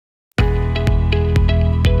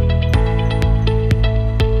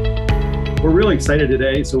really excited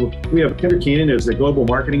today. So we have Kendra Keenan as the Global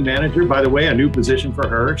Marketing Manager. By the way, a new position for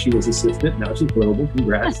her. She was assistant, now she's global.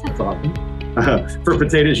 Congrats, that's awesome. For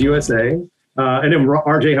Potatoes USA. And then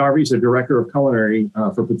RJ Harvey's the Director of Culinary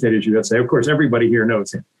for Potatoes USA. Of course, everybody here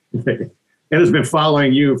knows him and has been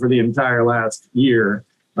following you for the entire last year.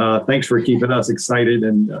 Thanks for keeping us excited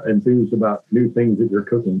and enthused about new things that you're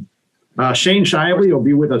cooking. Shane Schiably will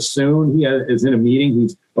be with us soon. He is in a meeting.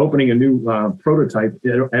 He's opening a new prototype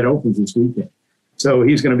at Opens this weekend. So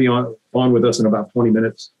he's going to be on with us in about 20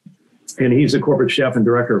 minutes. And he's the corporate chef and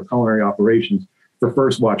director of culinary operations for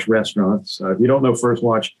First Watch Restaurants. If you don't know First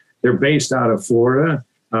Watch, they're based out of Florida,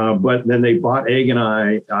 but then they bought Egg and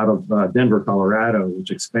I out of Denver, Colorado,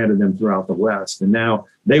 which expanded them throughout the West. And now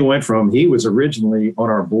they went from, he was originally on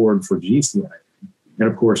our board for GCIA. And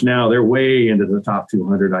of course, now they're way into the top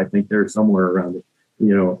 200. I think they're somewhere around,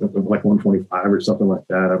 like 125 or something like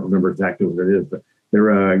that. I don't remember exactly what it is, but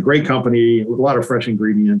they're a great company with a lot of fresh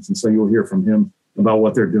ingredients. And so you'll hear from him about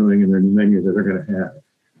what they're doing and their new menu that they're going to have.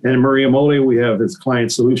 And Maria Molde, we have as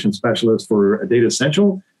client solution specialist for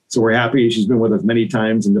Datassential. So we're happy. She's been with us many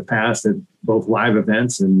times in the past at both live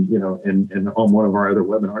events and, and on one of our other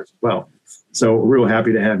webinars as well. So we're real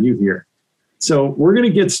happy to have you here. So we're going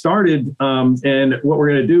to get started. And what we're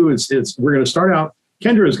going to do is we're going to start out.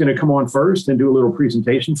 Kendra is going to come on first and do a little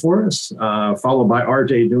presentation for us, followed by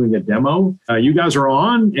RJ doing a demo. You guys are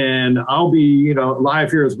on, and I'll be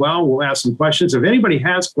live here as well. We'll ask some questions. If anybody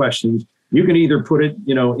has questions, you can either put it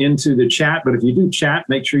into the chat. But if you do chat,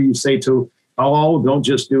 make sure you say to all, don't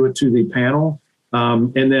just do it to the panel.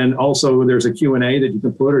 And then also there's a Q&A that you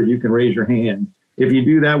can put, or you can raise your hand. If you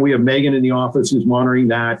do that, we have Megan in the office who's monitoring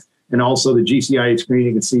that. And also the GCIA screen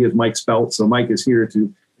you can see is Mike Spelt. So Mike is here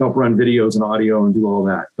to help run videos and audio and do all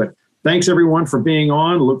that. But thanks everyone for being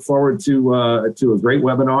on. Look forward to a great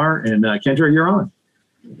webinar. And Kendra, you're on.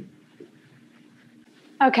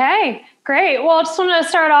 Okay, great. Well, I just wanted to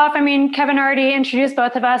start off. Kevin already introduced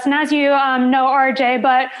both of us. And as you know RJ,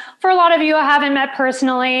 but for a lot of you I haven't met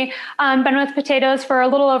personally, been with Potatoes for a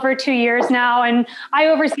little over 2 years now. And I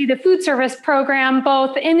oversee the food service program,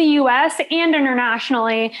 both in the US and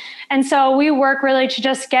internationally. And so we work really to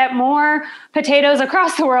just get more potatoes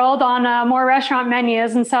across the world on more restaurant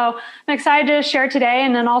menus. And so I'm excited to share today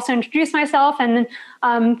and then also introduce myself and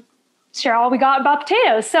share all we got about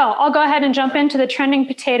potatoes. So I'll go ahead and jump into the trending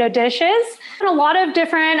potato dishes. And a lot of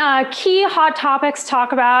different key hot topics to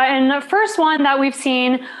talk about. And the first one that we've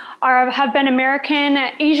seen have been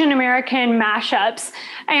Asian American mashups.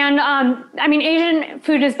 And Asian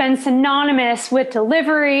food has been synonymous with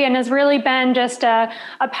delivery and has really been just a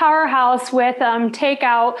powerhouse with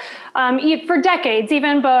takeout for decades,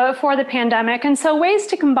 even before the pandemic. And so ways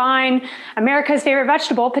to combine America's favorite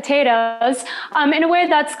vegetable, potatoes, in a way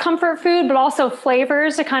that's comfort food, but also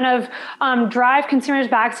flavors to kind of drive consumers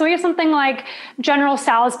back. So we have something like General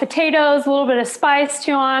Tso's potatoes, a little bit of spice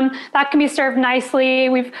to them. That can be served nicely.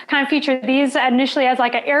 We've kind of featured these initially as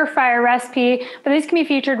like an air fryer recipe, but these can be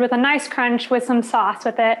featured with a nice crunch with some sauce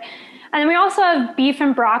with it. And then we also have beef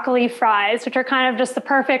and broccoli fries, which are kind of just the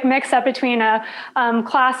perfect mix up between a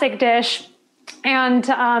classic dish and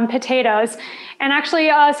potatoes. And actually,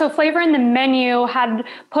 so Flavor in the Menu had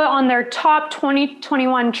put on their top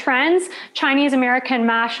 2021 trends, Chinese American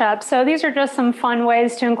mashup. So these are just some fun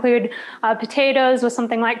ways to include potatoes with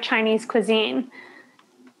something like Chinese cuisine.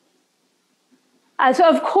 So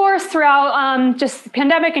of course, throughout just the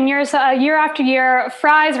pandemic and year after year,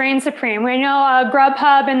 fries reign supreme. We know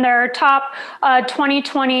Grubhub in their top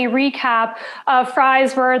 2020 recap,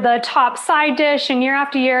 fries were the top side dish, and year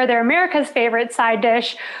after year, they're America's favorite side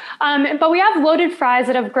dish. But we have loaded fries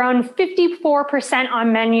that have grown 54%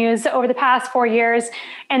 on menus over the past 4 years,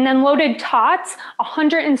 and then loaded tots,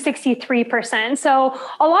 163%. So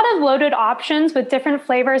a lot of loaded options with different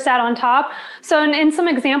flavors add on top. So in some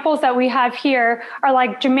examples that we have here are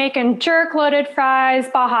like Jamaican jerk loaded fries,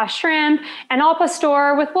 Baja shrimp, and al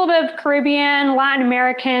pastor with a little bit of Caribbean, Latin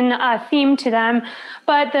American theme to them.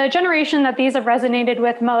 But the generation that these have resonated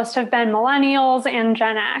with most have been millennials and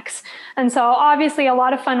Gen X. And so obviously a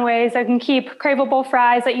lot of fun ways that can keep craveable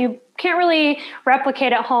fries that you can't really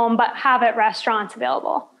replicate at home, but have at restaurants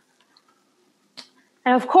available.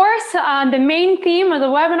 And of course, the main theme of the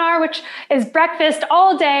webinar, which is breakfast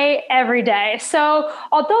all day, every day. So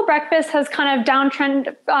although breakfast has kind of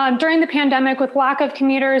downtrend during the pandemic with lack of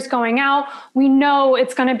commuters going out, we know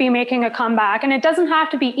it's going to be making a comeback. And it doesn't have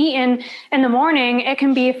to be eaten in the morning. It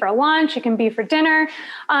can be for lunch. It can be for dinner.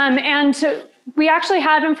 We actually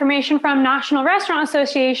have information from National Restaurant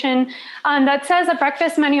Association that says that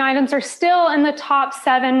breakfast menu items are still in the top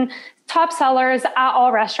 7 top sellers at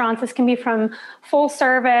all restaurants. This can be from full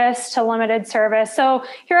service to limited service. So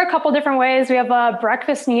here are a couple different ways. We have a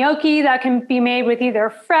breakfast gnocchi that can be made with either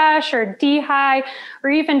fresh or dehy or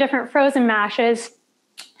even different frozen mashes.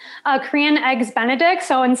 Korean eggs Benedict.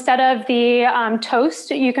 So instead of the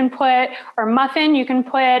toast, you can put, or muffin, you can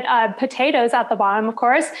put potatoes at the bottom, of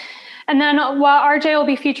course. And then what RJ will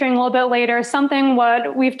be featuring a little bit later is something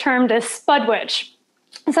what we've termed as spudwich.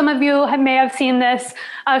 Some of you may have seen this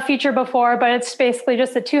feature before, but it's basically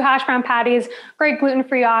just the 2 hash brown patties, great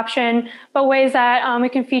gluten-free option, but ways that we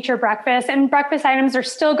can feature breakfast. And breakfast items are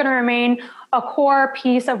still going to remain a core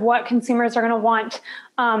piece of what consumers are going to want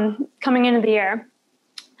coming into the year.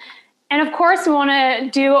 And of course, we want to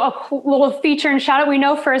do a little feature and shout out. We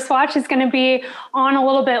know First Watch is going to be on a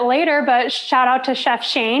little bit later, but shout out to Chef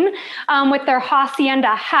Shane with their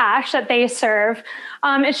hacienda hash that they serve.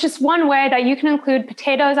 It's just one way that you can include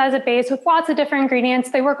potatoes as a base with lots of different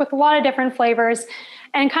ingredients. They work with a lot of different flavors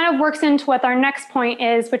and kind of works into what our next point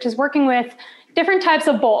is, which is working with different types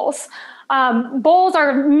of bowls. Bowls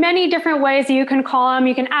are many different ways that you can call them.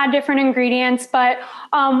 You can add different ingredients, but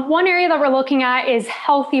one area that we're looking at is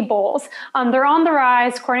healthy bowls. They're on the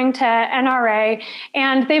rise according to NRA,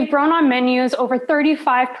 and they've grown on menus over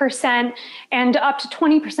 35% and up to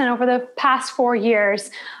 20% over the past 4 years.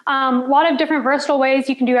 A lot of different versatile ways.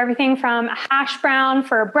 You can do everything from a hash brown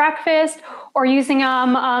for breakfast or using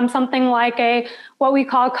something like what we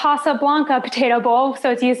call Casablanca potato bowl.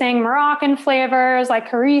 So it's using Moroccan flavors like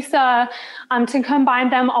harissa to combine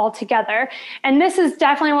them all together. And this is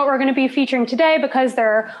definitely what we're going to be featuring today because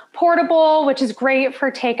they're portable, which is great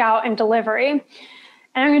for takeout and delivery.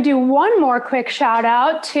 And I'm going to do one more quick shout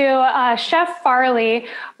out to Chef Farley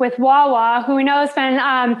with Wawa, who we know has been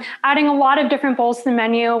adding a lot of different bowls to the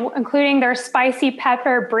menu, including their spicy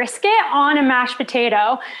pepper brisket on a mashed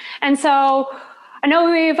potato. And so I know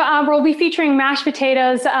we'll be featuring mashed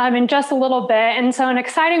potatoes in just a little bit. And so an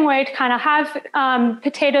exciting way to kind of have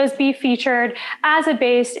potatoes be featured as a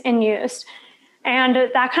base and used. And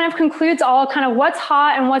that kind of concludes all kind of what's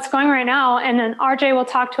hot and what's going right now. And then RJ will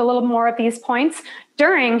talk to a little more of these points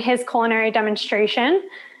during his culinary demonstration.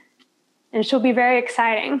 And she'll be very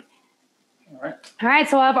exciting. All right,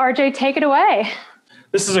 so I'll have RJ take it away.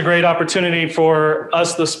 This is a great opportunity for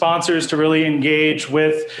us, the sponsors, to really engage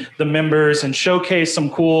with the members and showcase some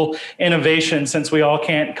cool innovation since we all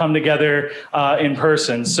can't come together in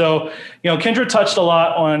person. So, Kendra touched a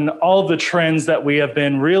lot on all of the trends that we have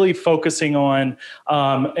been really focusing on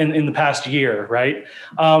in the past year, right?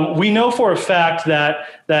 We know for a fact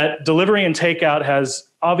that delivery and takeout has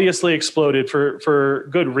obviously exploded for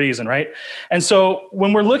good reason, right? And so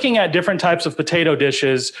when we're looking at different types of potato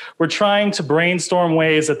dishes, we're trying to brainstorm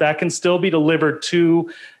ways that can still be delivered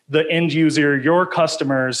to the end user, your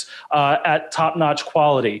customers, at top-notch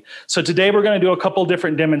quality. So today we're going to do a couple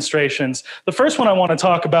different demonstrations. The first one I want to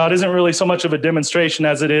talk about isn't really so much of a demonstration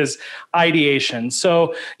as it is ideation.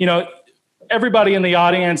 So, everybody in the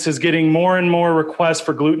audience is getting more and more requests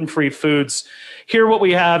for gluten-free foods. Here what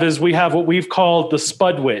we have what we've called the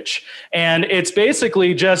spudwich. And it's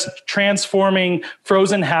basically just transforming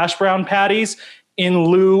frozen hash brown patties in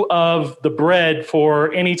lieu of the bread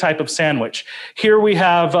for any type of sandwich. Here we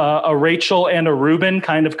have a Rachel and a Reuben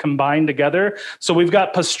kind of combined together. So we've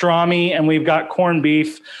got pastrami and we've got corned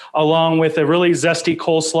beef along with a really zesty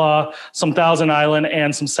coleslaw, some Thousand Island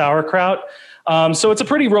and some sauerkraut. So it's a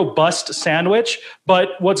pretty robust sandwich, but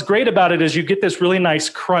what's great about it is you get this really nice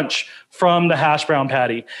crunch from the hash brown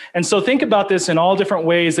patty. And so think about this in all different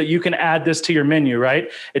ways that you can add this to your menu,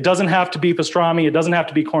 right? It doesn't have to be pastrami. It doesn't have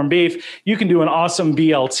to be corned beef. You can do an awesome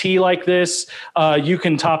BLT like this. You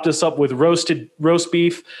can top this up with roast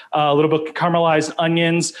beef, a little bit of caramelized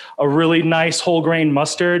onions, a really nice whole grain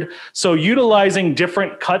mustard. So utilizing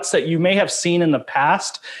different cuts that you may have seen in the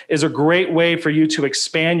past is a great way for you to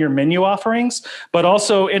expand your menu offerings, but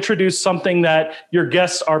also introduce something that your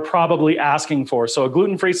guests are probably asking for. So a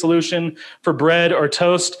gluten-free solution for bread or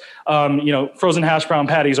toast, frozen hash brown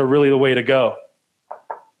patties are really the way to go.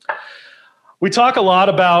 We talk a lot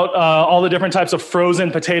about all the different types of frozen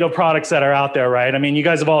potato products that are out there, right? I mean, you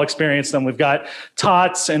guys have all experienced them. We've got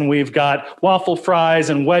tots and we've got waffle fries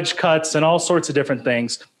and wedge cuts and all sorts of different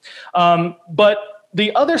things. But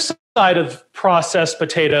the other side side of processed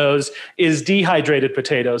potatoes is dehydrated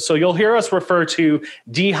potatoes. So you'll hear us refer to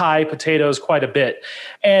dehy potatoes quite a bit.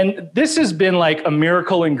 And this has been like a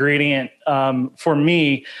miracle ingredient for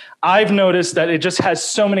me. I've noticed that it just has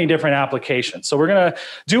so many different applications. So we're going to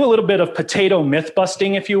do a little bit of potato myth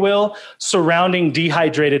busting, if you will, surrounding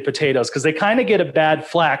dehydrated potatoes, because they kind of get a bad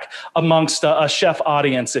flack amongst a chef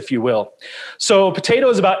audience, if you will. So potato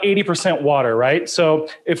is about 80% water, right? So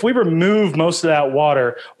if we remove most of that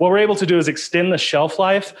water, what we're able to do is extend the shelf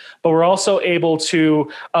life, but we're also able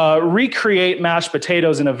to recreate mashed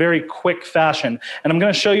potatoes in a very quick fashion. And I'm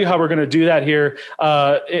going to show you how we're going to do that here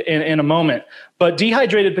in a moment. But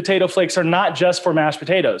dehydrated potato flakes are not just for mashed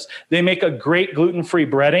potatoes. They make a great gluten-free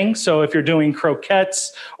breading. So if you're doing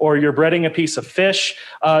croquettes or you're breading a piece of fish,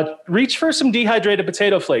 reach for some dehydrated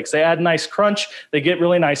potato flakes. They add nice crunch. They get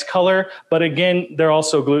really nice color. But again, they're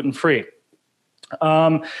also gluten-free.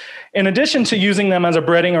 In addition to using them as a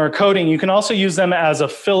breading or a coating, you can also use them as a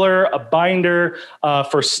filler, a binder,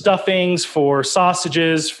 for stuffings, for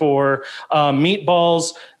sausages, for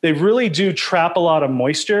meatballs. They really do trap a lot of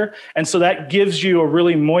moisture, and so that gives you a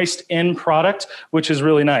really moist end product, which is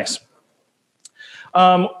really nice.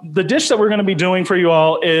 The dish that we're going to be doing for you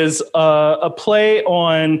all is a play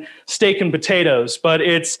on steak and potatoes, but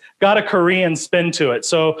it's got a Korean spin to it.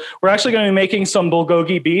 So we're actually going to be making some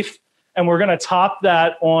bulgogi beef, and we're going to top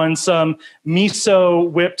that on some miso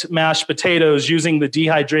whipped mashed potatoes using the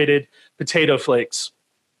dehydrated potato flakes.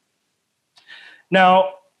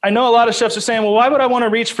 Now, I know a lot of chefs are saying, well, why would I want to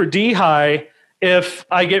reach for dehy if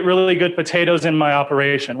I get really good potatoes in my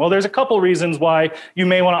operation? Well, there's a couple reasons why you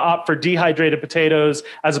may want to opt for dehydrated potatoes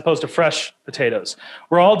as opposed to fresh potatoes.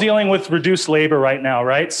 We're all dealing with reduced labor right now,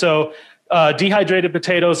 right? So dehydrated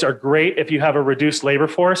potatoes are great if you have a reduced labor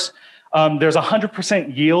force. There's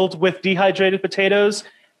 100% yield with dehydrated potatoes.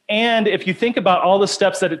 And if you think about all the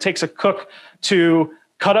steps that it takes a cook to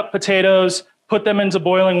cut up potatoes, put them into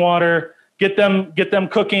boiling water, get them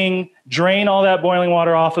cooking, drain all that boiling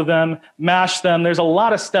water off of them, mash them, there's a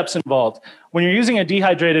lot of steps involved. When you're using a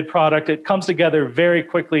dehydrated product, it comes together very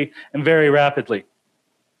quickly and very rapidly.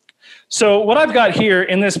 So what I've got here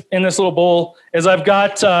in this little bowl is I've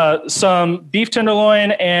got some beef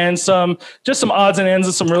tenderloin and just some odds and ends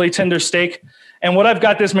of some really tender steak. And what I've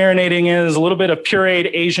got this marinating in is a little bit of pureed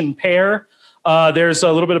Asian pear. There's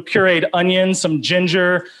a little bit of pureed onion, some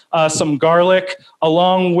ginger, some garlic,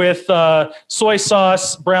 along with soy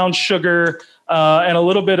sauce, brown sugar, and a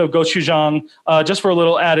little bit of gochujang, just for a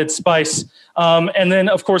little added spice. And then,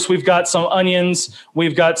 of course, we've got some onions,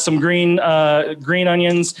 we've got some green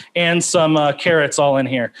onions, and some carrots all in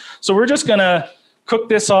here. So we're just gonna cook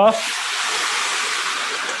this off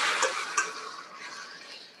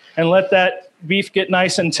and let that beef get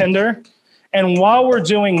nice and tender. And while we're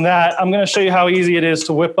doing that, I'm gonna show you how easy it is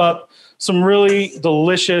to whip up some really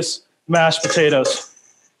delicious mashed potatoes.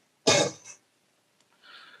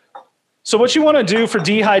 So what you want to do for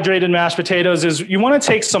dehydrated mashed potatoes is you want to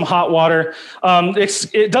take some hot water.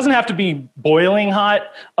 It doesn't have to be boiling hot,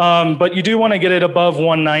 but you do want to get it above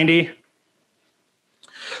 190.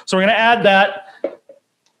 So we're going to add that.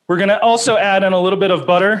 We're going to also add in a little bit of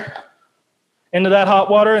butter into that hot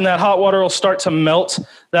water, and that hot water will start to melt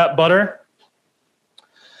that butter.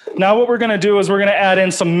 Now what we're going to do is we're going to add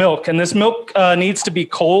in some milk, and this milk needs to be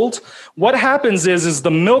cold. What happens is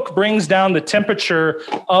the milk brings down the temperature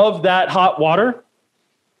of that hot water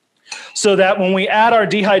so that when we add our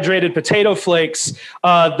dehydrated potato flakes,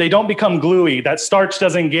 they don't become gluey. That starch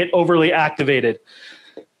doesn't get overly activated.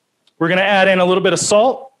 We're going to add in a little bit of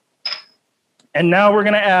salt, and now we're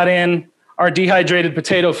going to add in our dehydrated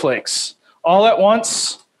potato flakes all at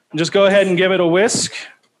once. And just go ahead and give it a whisk.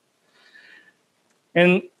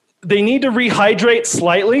 And they need to rehydrate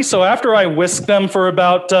slightly. So after I whisk them for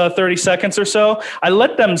about 30 seconds or so, I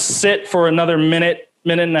let them sit for another minute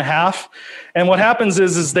and a half. And what happens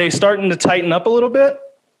is they starting to tighten up a little bit.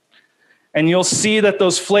 And you'll see that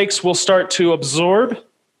those flakes will start to absorb.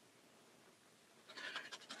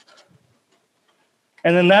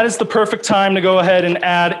 And then that is the perfect time to go ahead and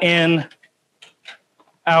add in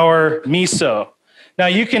our miso. Now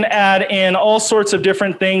you can add in all sorts of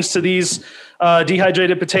different things to these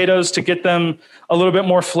dehydrated potatoes to get them a little bit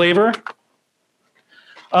more flavor.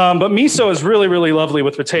 But miso is really, really lovely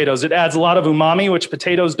with potatoes. It adds a lot of umami, which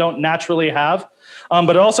potatoes don't naturally have,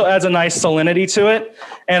 but it also adds a nice salinity to it.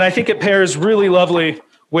 And I think it pairs really lovely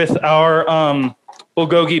with our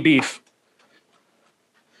bulgogi beef.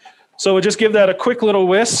 So we'll just give that a quick little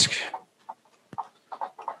whisk.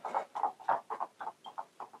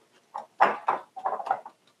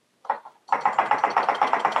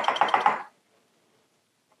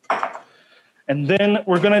 And then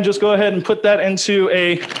we're gonna just go ahead and put that into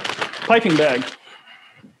a piping bag.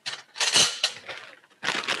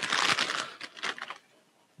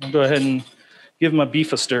 I'll go ahead and give them a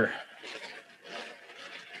beef a stir.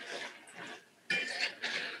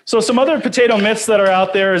 So some other potato myths that are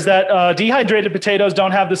out there is that dehydrated potatoes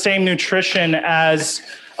don't have the same nutrition as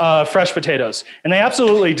fresh potatoes. And they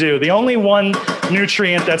absolutely do. The only one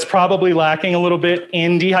nutrient that's probably lacking a little bit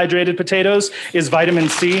in dehydrated potatoes is vitamin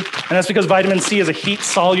C. And that's because vitamin C is a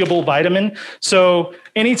heat-soluble vitamin. So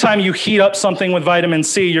anytime you heat up something with vitamin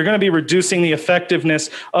C, you're going to be reducing the effectiveness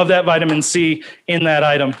of that vitamin C in that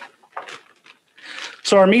item.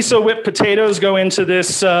 So our miso whipped potatoes go into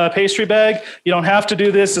this pastry bag. You don't have to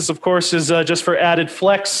do this. This, of course, is just for added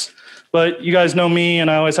flex. But you guys know me, and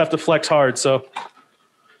I always have to flex hard. So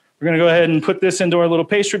we're going to go ahead and put this into our little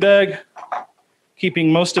pastry bag,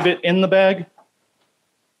 keeping most of it in the bag.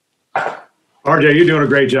 RJ, you're doing a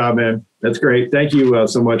great job, man. That's great. Thank you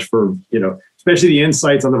so much for, especially the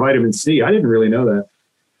insights on the vitamin C. I didn't really know that.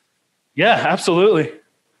 Yeah, absolutely.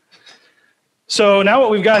 So now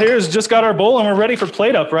what we've got here is just got our bowl and we're ready for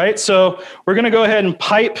plate up, right? So we're going to go ahead and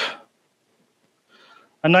pipe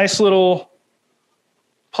a nice little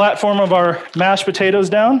platform of our mashed potatoes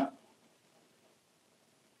down.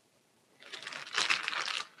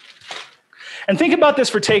 And think about this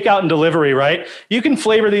for takeout and delivery, right? You can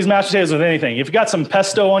flavor these mashed potatoes with anything. If you've got some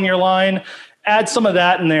pesto on your line, add some of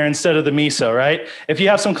that in there instead of the miso, right? If you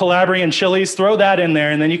have some Calabrian chilies, throw that in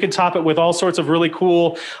there, and then you can top it with all sorts of really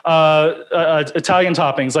cool Italian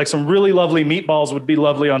toppings, like some really lovely meatballs would be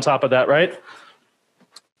lovely on top of that, right?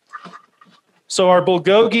 So our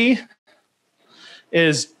bulgogi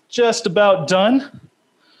is just about done.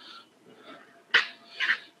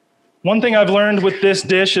 One thing I've learned with this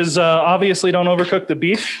dish is obviously don't overcook the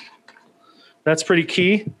beef. That's pretty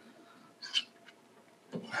key.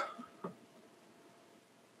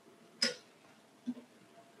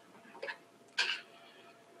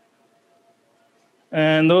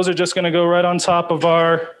 And those are just going to go right on top of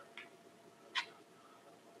our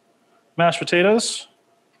mashed potatoes.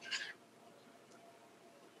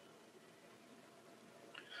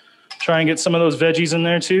 Try and get some of those veggies in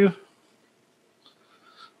there too.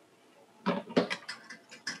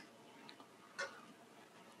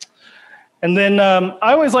 And then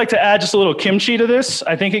I always like to add just a little kimchi to this.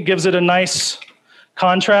 I think it gives it a nice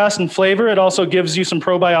contrast and flavor. It also gives you some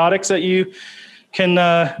probiotics that you can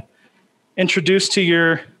introduce to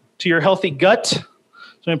your healthy gut. So I'm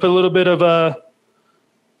going to put a little bit of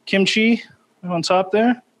kimchi on top there.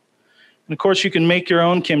 And of course, you can make your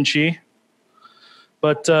own kimchi,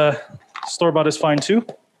 but store-bought is fine too.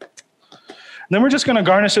 And then we're just going to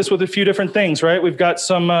garnish this with a few different things, right? We've got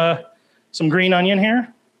some green onion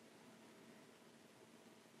here.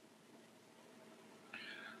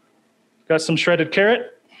 Got some shredded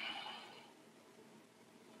carrot.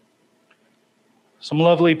 Some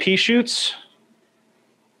lovely pea shoots.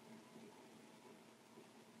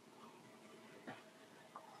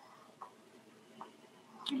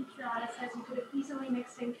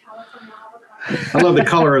 I love the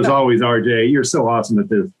color as always, RJ. You're so awesome at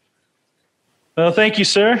this. Well, thank you,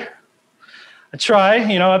 sir. I try.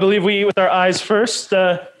 I believe we eat with our eyes first,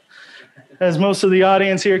 as most of the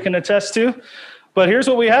audience here can attest to. But here's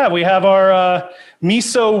what we have. We have our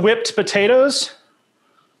miso whipped potatoes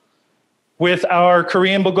with our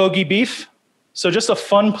Korean bulgogi beef. So just a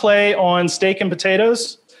fun play on steak and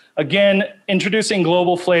potatoes. Again, introducing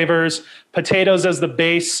global flavors, potatoes as the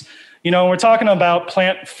base. We're talking about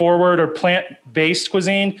plant-forward or plant-based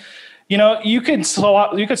cuisine. You could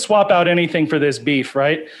swap out anything for this beef,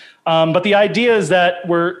 right? But the idea is that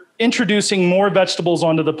we're introducing more vegetables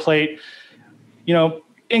onto the plate.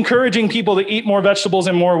 Encouraging people to eat more vegetables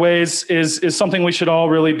in more ways is something we should all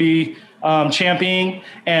really be championing.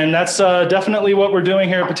 And that's definitely what we're doing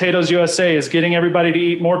here at Potatoes USA, is getting everybody to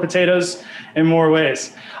eat more potatoes in more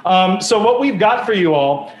ways. So what we've got for you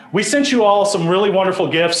all, we sent you all some really wonderful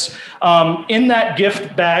gifts. In that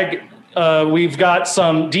gift bag, we've got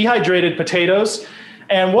some dehydrated potatoes.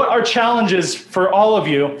 And what our challenge is for all of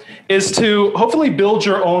you is to hopefully build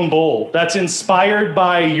your own bowl that's inspired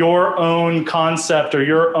by your own concept or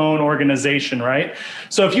your own organization, right?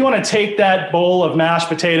 So if you want to take that bowl of mashed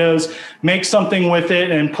potatoes, make something with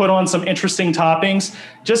it, and put on some interesting toppings,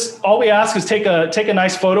 just all we ask is take a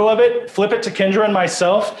nice photo of it, flip it to Kendra and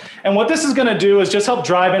myself. And what this is going to do is just help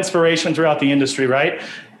drive inspiration throughout the industry, right?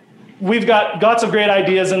 We've got lots of great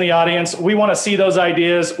ideas in the audience. We want to see those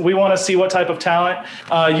ideas. We want to see what type of talent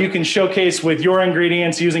you can showcase with your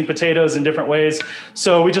ingredients using potatoes in different ways.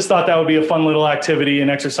 So we just thought that would be a fun little activity and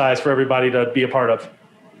exercise for everybody to be a part of.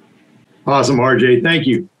 Awesome, RJ. Thank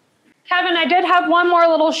you. Kevin, I did have one more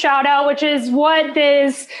little shout out, which is what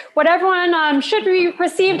everyone should be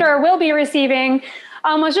received or will be receiving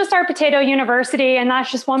was just our Potato University. And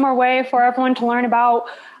that's just one more way for everyone to learn about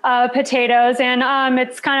potatoes. And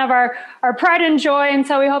it's kind of our pride and joy. And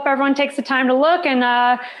so we hope everyone takes the time to look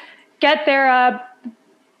and get their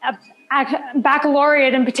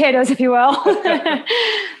baccalaureate in potatoes, if you will.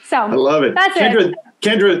 So I love it. That's Kendra, it.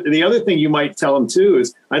 Kendra, the other thing you might tell them too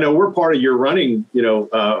is, I know we're part of your running,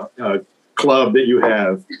 club that you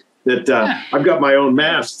have. That I've got my own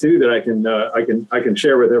mask too that I can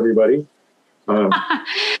share with everybody.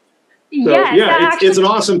 It's an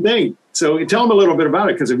awesome thing. So tell them a little bit about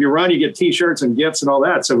it, because if you run, you get T-shirts and gifts and all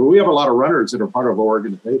that. So we have a lot of runners that are part of our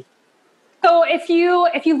organization. So if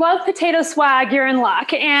you love potato swag, you're in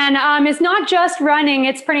luck. And it's not just running,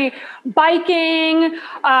 it's pretty biking,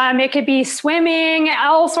 it could be swimming,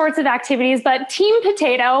 all sorts of activities. But Team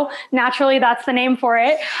Potato, naturally that's the name for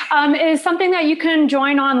it, is something that you can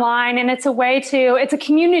join online. And it's a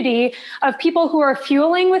community of people who are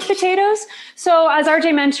fueling with potatoes. So as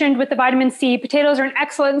RJ mentioned with the vitamin C, potatoes are an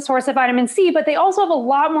excellent source of vitamin C, but they also have a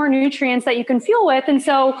lot more nutrients that you can fuel with. And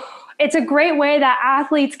so it's a great way that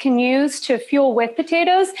athletes can use to fuel with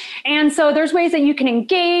potatoes. And so there's ways that you can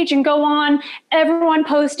engage and go on, everyone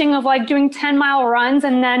posting of like doing 10-mile runs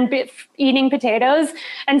and then eating potatoes.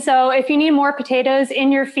 And so if you need more potatoes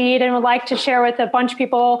in your feed and would like to share with a bunch of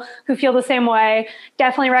people who feel the same way,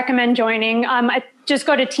 definitely recommend joining. Just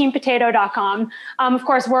go to teampotato.com. Of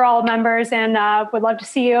course, we're all members and would love to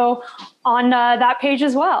see you on that page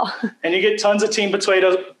as well. And you get tons of Team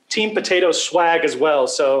Potato swag as well.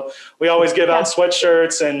 So we always give out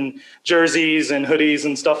sweatshirts and jerseys and hoodies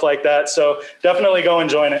and stuff like that. So definitely go and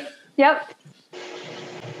join it. Yep.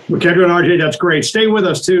 Well, Kendra and RJ, that's great. Stay with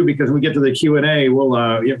us too, because when we get to the Q&A, we'll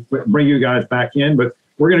bring you guys back in. But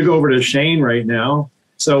we're going to go over to Shane right now.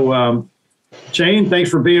 So Shane, thanks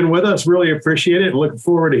for being with us. Really appreciate it. And looking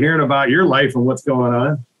forward to hearing about your life and what's going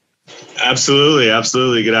on.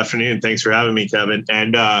 Absolutely. Good afternoon. Thanks for having me, Kevin.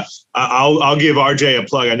 And I'll give RJ a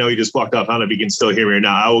plug. I know he just walked off. I don't know if you can still hear me or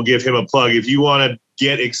not. I will give him a plug. If you want to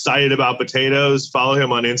get excited about potatoes, follow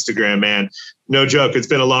him on Instagram, man. No joke. It's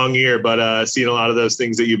been a long year, but seeing a lot of those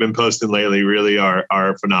things that you've been posting lately really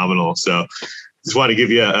are phenomenal. So just want to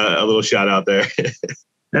give you a little shout out there.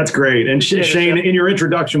 That's great. And Shane, in your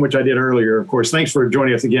introduction, which I did earlier, of course, thanks for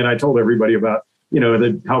joining us again. I told everybody about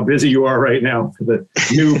how busy you are right now for the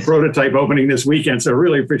new prototype opening this weekend. So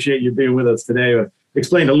really appreciate you being with us today.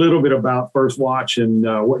 Explained a little bit about First Watch and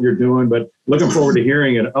what you're doing, but looking forward to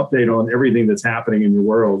hearing an update on everything that's happening in your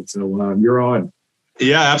world. So you're on.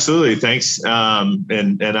 Yeah, absolutely. Thanks.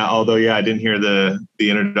 And although, I didn't hear the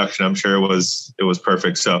introduction, I'm sure it was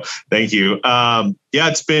perfect. So thank you.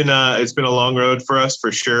 It's been a long road for us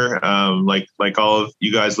for sure. Like all of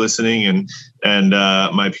you guys listening and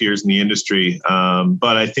my peers in the industry.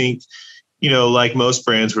 But I think, like most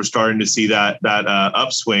brands, we're starting to see that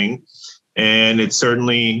upswing, and it's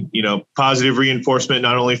certainly, positive reinforcement,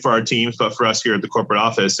 not only for our teams, but for us here at the corporate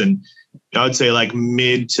office. And I would say like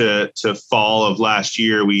mid to fall of last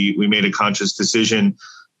year, we made a conscious decision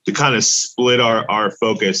to kind of split our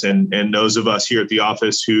focus, and those of us here at the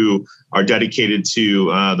office who are dedicated to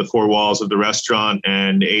the four walls of the restaurant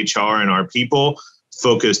and HR and our people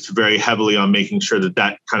focused very heavily on making sure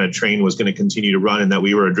that kind of train was going to continue to run, and that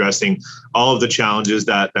we were addressing all of the challenges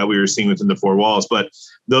that we were seeing within the four walls. But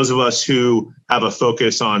those of us who have a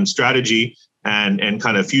focus on strategy and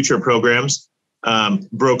kind of future programs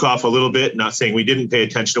broke off a little bit, not saying we didn't pay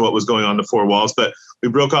attention to what was going on in the four walls, but we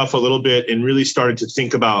broke off a little bit and really started to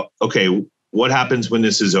think about, okay, what happens when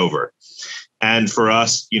this is over? And for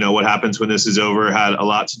us, what happens when this is over had a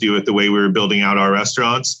lot to do with the way we were building out our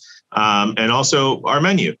restaurants and also our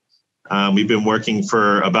menu. We've been working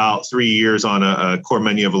for about 3 years on a core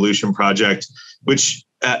menu evolution project, which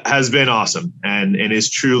has been awesome and is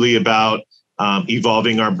truly about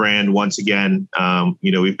evolving our brand once again.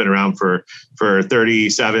 We've been around for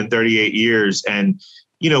 37, 38 years. And,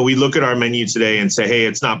 we look at our menu today and say, hey,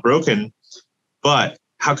 it's not broken, but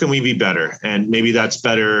how can we be better? And maybe that's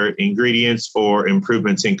better ingredients or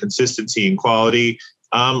improvements in consistency and quality,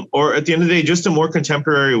 or at the end of the day, just a more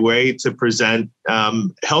contemporary way to present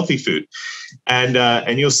healthy food.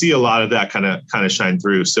 And you'll see a lot of that kind of shine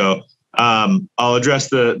through. So I'll address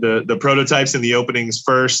the prototypes and the openings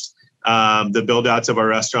first. The build outs of our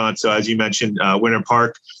restaurant. So as you mentioned, Winter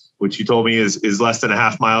Park, which you told me is less than a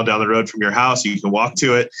half mile down the road from your house. You can walk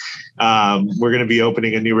to it. We're going to be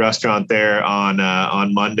opening a new restaurant there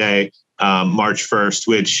on Monday, March 1st,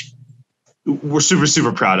 which we're super,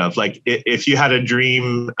 super proud of. Like, if you had a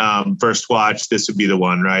dream first watch, this would be the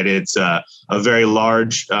one, right? It's a very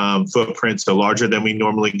large footprint, so larger than we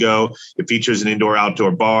normally go. It features an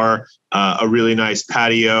indoor-outdoor bar, a really nice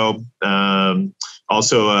patio,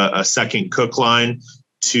 also a second cook line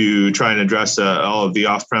to try and address all of the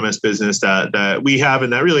off-premise business that we have,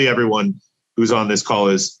 and that really everyone who's on this call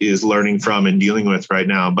is learning from and dealing with right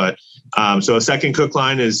now. But so a second cook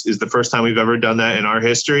line is the first time we've ever done that in our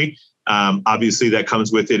history. Obviously, that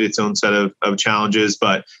comes with it its own set of challenges,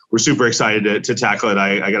 but we're super excited to tackle it.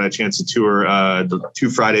 I got a chance to tour 2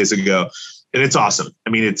 Fridays ago, and it's awesome. I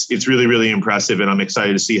mean, it's really, really impressive, and I'm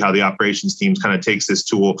excited to see how the operations team kind of takes this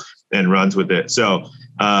tool and runs with it. So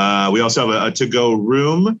we also have a to-go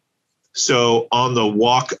room. So on the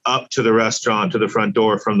walk up to the restaurant, to the front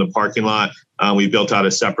door from the parking lot, we built out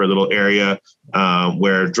a separate little area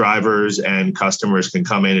where drivers and customers can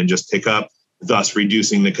come in and just pick up, thus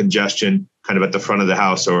reducing the congestion kind of at the front of the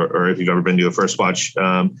house. Or if you've ever been to a First Watch,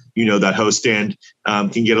 you know that host stand can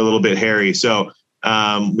get a little bit hairy. So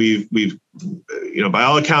we've by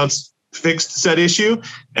all accounts fixed said issue,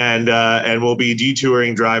 and we'll be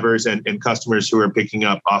detouring drivers and customers who are picking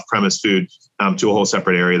up off-premise food to a whole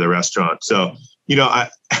separate area of the restaurant. So,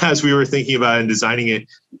 as we were thinking about and designing it,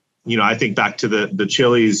 I think back to the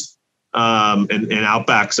Chili's and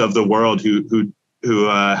Outbacks of the world who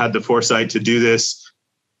had the foresight to do this.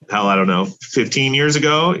 Hell, I don't know, 15 years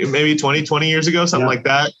ago, maybe 20 years ago, something like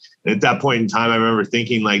that. And at that point in time, I remember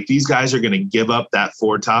thinking, like, these guys are going to give up that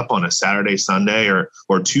 4-top on a Saturday, Sunday, or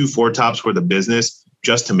 2 4-tops worth of business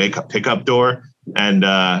just to make a pickup door. And,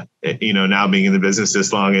 now being in the business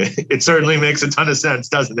this long, it certainly makes a ton of sense,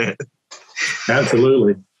 doesn't it?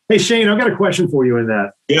 Absolutely. Hey, Shane, I've got a question for you in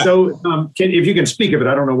that. Yeah. So if you can speak of it,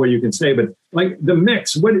 I don't know what you can say, but like the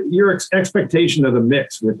mix, what your expectation of the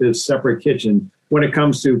mix with this separate kitchen when it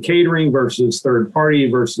comes to catering versus third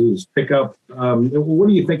party versus pickup? What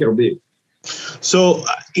do you think it'll be? So,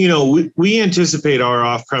 we anticipate our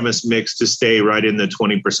off-premise mix to stay right in the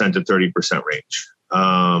 20% to 30% range.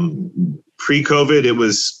 Pre-COVID, it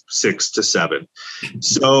was 6 to 7.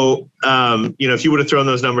 So, if you would have thrown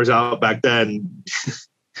those numbers out back then,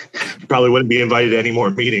 you probably wouldn't be invited to any more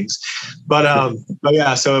meetings. But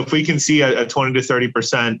yeah, so if we can see a 20 to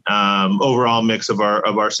 30% overall mix of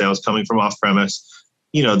our sales coming from off-premise,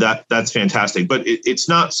 that's fantastic. But it's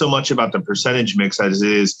not so much about the percentage mix as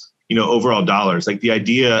it is, overall dollars. Like, the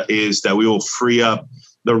idea is that we will free up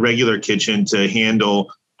the regular kitchen to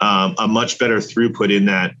handle a much better throughput in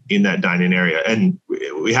that dining area. And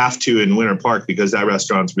we have to in Winter Park because that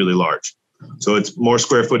restaurant's really large. So it's more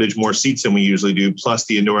square footage, more seats than we usually do, plus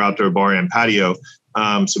the indoor-outdoor bar and patio.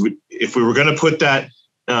 If we were going to put that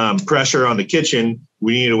pressure on the kitchen,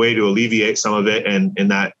 we needed a way to alleviate some of it. And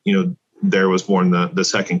that, there was born the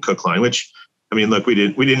second cook line, which, I mean, look, we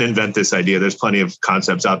didn't invent this idea. There's plenty of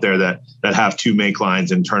concepts out there that have 2 make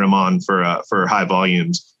lines and turn them on for high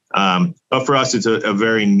volumes. But for us, it's a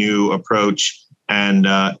very new approach and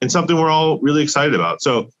something we're all really excited about.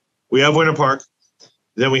 So we have Winter Park.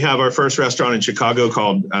 Then we have our first restaurant in Chicago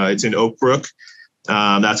called, it's in Oak Brook.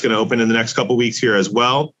 That's going to open in the next couple of weeks here as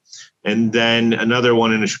well. And then another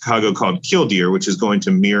one in Chicago called Killdeer, which is going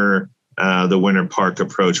to mirror the Winter Park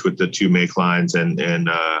approach with the 2 make lines and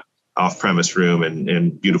off-premise room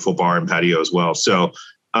and beautiful bar and patio as well. So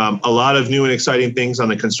a lot of new and exciting things on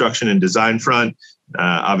the construction and design front.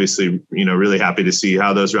 Obviously, really happy to see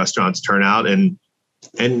how those restaurants turn out and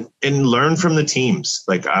learn from the teams.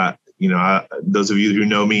 Like, those of you who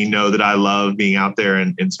know me know that I love being out there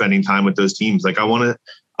and spending time with those teams. Like, I want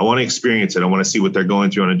to experience it. I want to see what they're going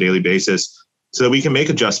through on a daily basis so that we can make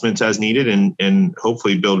adjustments as needed and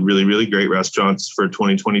hopefully build really, really great restaurants for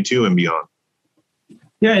 2022 and beyond.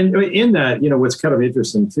 Yeah. And in that, what's kind of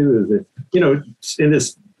interesting too, is that, in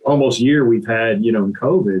this almost year we've had, in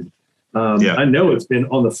COVID, I know it's been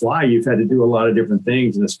on the fly. You've had to do a lot of different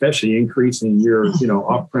things, and especially increasing your,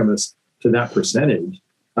 off-premise to that percentage.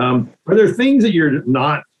 Are there things that you're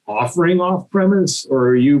not offering off-premise, or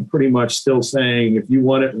are you pretty much still saying, if you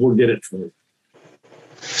want it, we'll get it for you?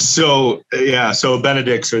 So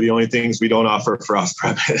Benedicts are the only things we don't offer for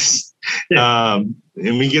off-premise. Yeah.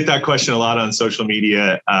 And we get that question a lot on social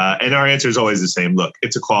media. And our answer is always the same. Look,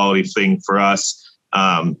 it's a quality thing for us.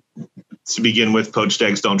 To begin with, poached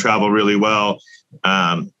eggs don't travel really well.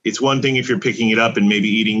 It's one thing if you're picking it up and maybe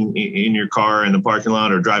eating in your car in the parking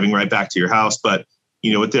lot or driving right back to your house. But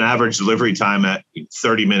with an average delivery time at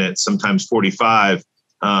 30 minutes, sometimes 45,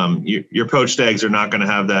 your poached eggs are not going to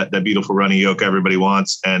have that beautiful runny yolk everybody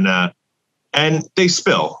wants, and they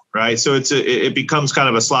spill, right? So it becomes kind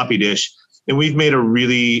of a sloppy dish. And we've made a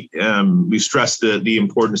really, we stressed the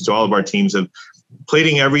importance to all of our teams of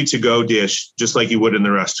plating every to-go dish just like you would in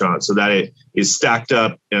the restaurant, so that it is stacked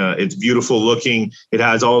up, it's beautiful looking, it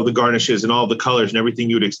has all of the garnishes and all the colors and everything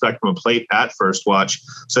you would expect from a plate at First Watch,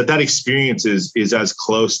 so that experience is as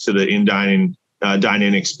close to the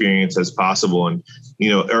dine-in experience as possible. And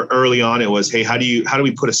early on it was, hey, how do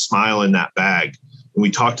we put a smile in that bag? And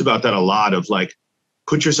we talked about that a lot, of like,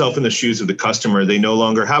 put yourself in the shoes of the customer. They no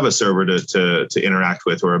longer have a server to interact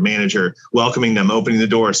with, or a manager welcoming them, opening the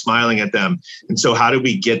door, smiling at them. And so how do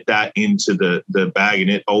we get that into the bag? And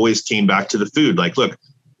it always came back to the food. Like, look,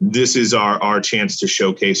 this is our chance to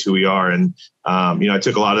showcase who we are. And, I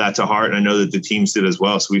took a lot of that to heart, and I know that the teams did as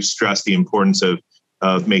well. So we've stressed the importance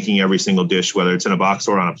of making every single dish, whether it's in a box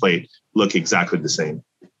or on a plate, look exactly the same.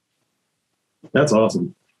 That's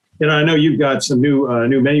awesome. I know you've got some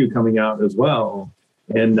new menu coming out as well.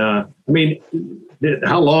 And how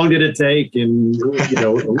long did it take? And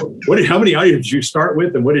how many items did you start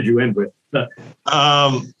with, and what did you end with?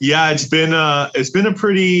 It's been a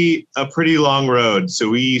pretty long road. So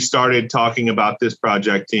we started talking about this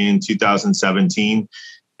project in 2017,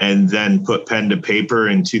 and then put pen to paper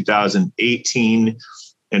in 2018,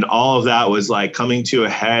 and all of that was like coming to a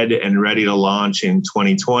head and ready to launch in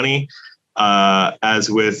 2020. As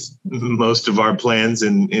with most of our plans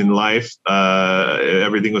in life,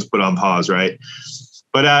 everything was put on pause, right?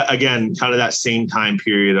 But again, kind of that same time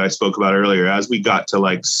period I spoke about earlier, as we got to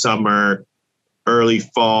like summer, early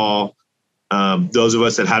fall, those of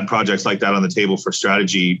us that had projects like that on the table for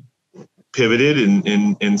strategy pivoted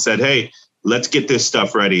and said, hey, let's get this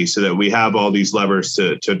stuff ready so that we have all these levers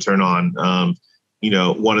to turn on.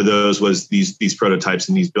 One of those was these prototypes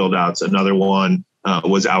and these build outs. Another one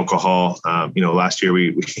was alcohol. Last year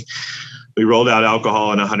we rolled out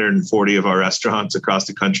alcohol in 140 of our restaurants across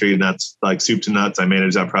the country, and that's like soup to nuts. I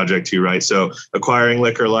manage that project too, right? So acquiring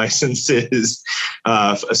liquor licenses,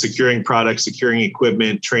 securing products, securing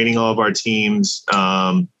equipment, training all of our teams.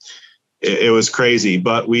 It was crazy,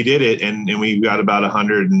 but we did it, and we've got about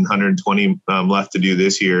 100 and 120 left to do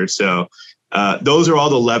this year. So those are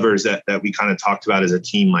all the levers that we kind of talked about as a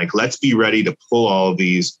team. Like, let's be ready to pull all of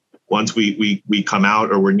these once we come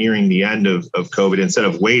out, or we're nearing the end of COVID, instead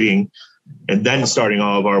of waiting and then starting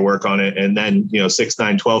all of our work on it, and then 6,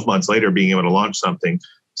 9, 12 months later being able to launch something.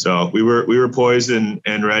 So we were poised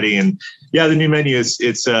and ready. And yeah, the new menu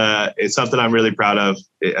it's something I'm really proud of.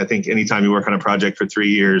 I think anytime you work on a project for 3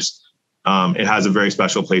 years, it has a very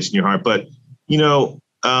special place in your heart. But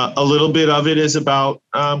a little bit of it is about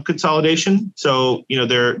consolidation. So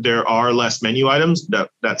there are less menu items.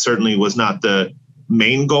 That certainly was not the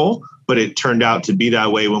main goal, but it turned out to be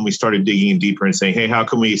that way when we started digging in deeper and saying, hey, how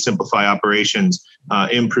can we simplify operations,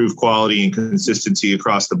 improve quality and consistency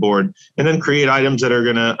across the board, and then create items that are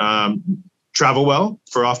going to travel well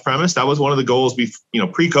for off-premise. That was one of the goals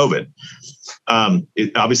pre-COVID.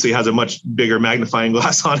 It obviously has a much bigger magnifying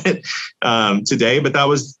glass on it today, but that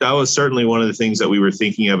was certainly one of the things that we were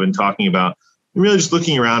thinking of and talking about. And really just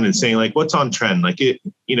looking around and saying, like, what's on trend? Like,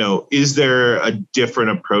 is there a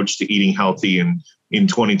different approach to eating healthy in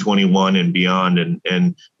 2021 and beyond?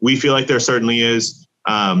 And we feel like there certainly is.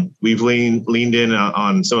 We've leaned in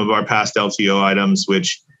on some of our past LTO items,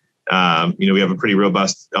 which, we have a pretty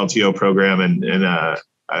robust LTO program, and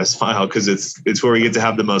I smile because it's where we get to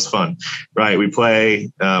have the most fun, right? We play,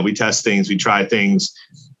 we test things, we try things.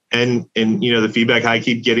 And the feedback I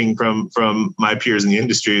keep getting from my peers in the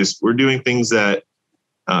industry is we're doing things that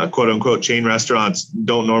quote unquote chain restaurants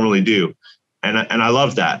don't normally do. And I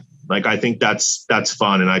love that. Like, I think that's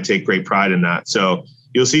fun, and I take great pride in that. So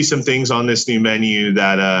you'll see some things on this new menu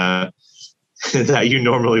that that you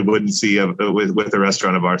normally wouldn't see with a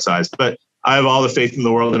restaurant of our size. But I have all the faith in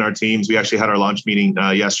the world in our teams. We actually had our launch meeting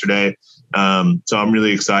yesterday. So I'm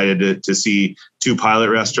really excited to see 2 pilot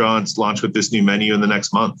restaurants launch with this new menu in the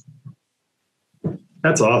next month.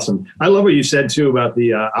 That's awesome. I love what you said too about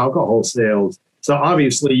the alcohol sales. So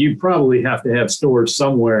obviously you probably have to have stores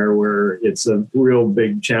somewhere where it's a real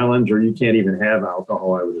big challenge, or you can't even have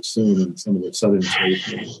alcohol, I would assume, in some of the southern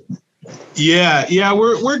states. Yeah,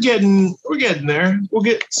 we're getting there. We'll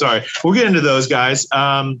get into those guys.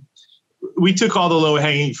 We took all the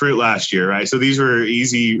low-hanging fruit last year, right? So these were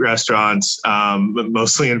easy restaurants,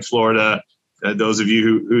 mostly in Florida. Those of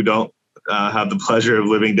you who don't have the pleasure of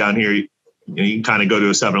living down here, you can kind of go to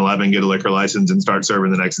a 7-Eleven, get a liquor license, and start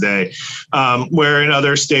serving the next day. Where in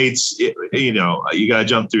other states, you got to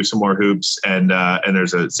jump through some more hoops, and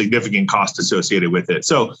there's a significant cost associated with it.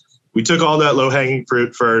 So we took all that low-hanging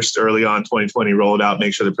fruit first early on 2020, rolled out,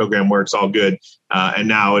 make sure the program works all good. And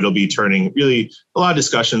now it'll be turning really a lot of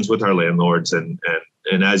discussions with our landlords and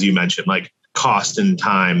as you mentioned, like cost and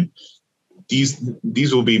time,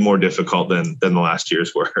 these will be more difficult than the last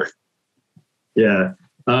year's were. Yeah.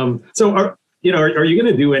 So are you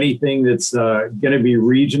going to do anything that's going to be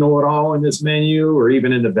regional at all in this menu, or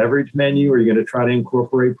even in the beverage menu? Or are you going to try to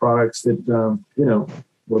incorporate products that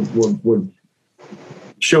would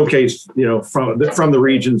showcase from the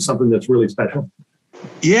region something that's really special?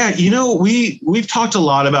 Yeah, we've talked a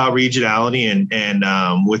lot about regionality,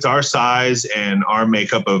 and with our size and our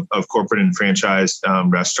makeup of corporate and franchise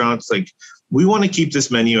restaurants, like, we want to keep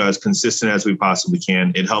this menu as consistent as we possibly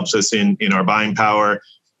can. It helps us in our buying power.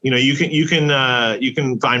 You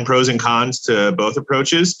can find pros and cons to both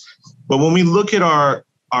approaches, but when we look at our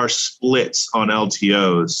splits on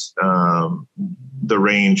LTOs, the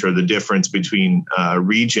range or the difference between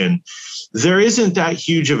region, there isn't that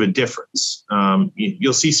huge of a difference.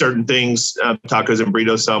 You'll see certain things, tacos and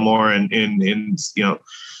burritos sell more in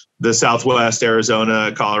the Southwest,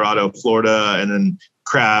 Arizona, Colorado, Florida, and then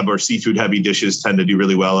crab or seafood heavy dishes tend to do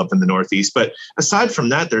really well up in the Northeast. But aside from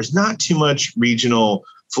that, there's not too much regional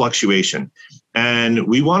fluctuation. And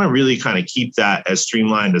we want to really kind of keep that as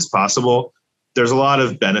streamlined as possible. There's a lot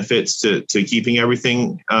of benefits to keeping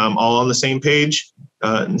everything all on the same page,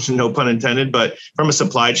 no pun intended. But from a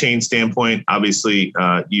supply chain standpoint, obviously,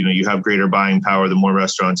 you have greater buying power the more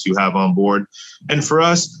restaurants you have on board. And for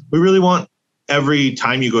us, we really want every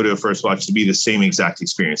time you go to a First Watch to be the same exact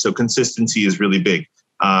experience. So consistency is really big.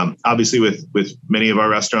 Obviously, with many of our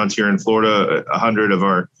restaurants here in Florida, 100 of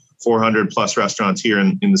our 400 plus restaurants here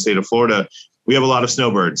in the state of Florida, we have a lot of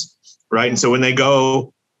snowbirds, right? And so when they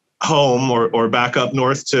go home or back up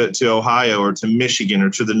north to Ohio or to Michigan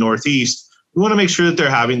or to the Northeast, we want to make sure that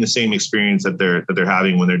they're having the same experience that they're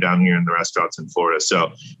having when they're down here in the restaurants in Florida.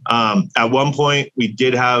 So at one point, we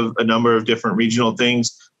did have a number of different regional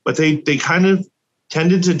things, but they kind of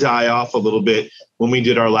tended to die off a little bit when we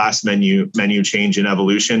did our last menu change and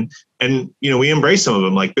evolution. And, we embraced some of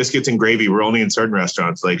them, like biscuits and gravy. We're only in certain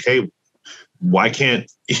restaurants. Like, hey, why can't,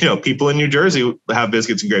 people in New Jersey have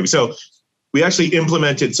biscuits and gravy? So we actually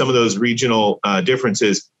implemented some of those regional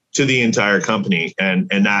differences to the entire company, and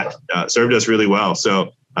that served us really well.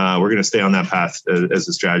 So we're going to stay on that path as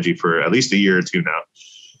a strategy for at least a year or two now.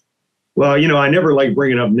 Well, I never like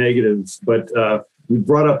bringing up negatives, but we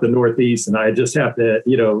brought up the Northeast, and I just have to,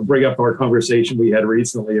 bring up our conversation we had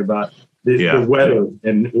recently about the weather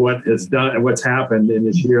and what has done and what's happened in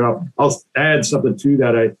this year. I'll add something to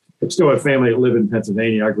that. I still have family that live in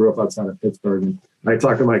Pennsylvania. I grew up outside of Pittsburgh, and I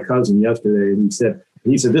talked to my cousin yesterday, and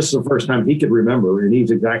he said this is the first time he could remember, and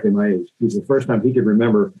he's exactly my age. He's the first time he could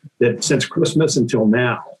remember that since Christmas until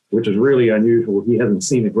now, which is really unusual, he hasn't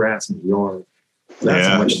seen the grass in the yard. That's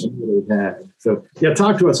how much they've had. So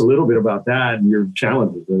talk to us a little bit about that and your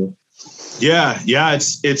challenges with it. Yeah,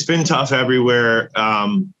 it's been tough everywhere.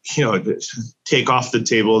 Take off the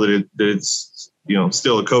table that it's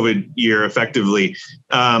still a COVID year effectively.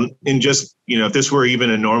 And just if this were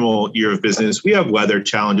even a normal year of business, we have weather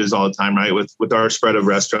challenges all the time, right? With our spread of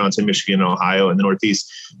restaurants in Michigan, Ohio, and the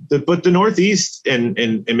Northeast. But the Northeast and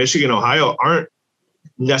Michigan, Ohio aren't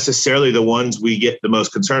necessarily the ones we get the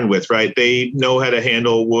most concerned with, right? They know how to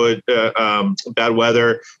handle bad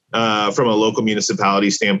weather from a local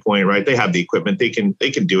municipality standpoint, right? They have the equipment, they can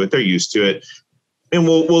do it, they're used to it. And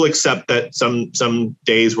we'll accept that some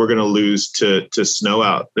days we're going to lose to snow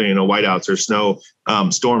out, whiteouts or snow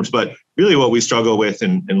storms. But really what we struggle with,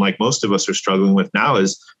 and like most of us are struggling with now,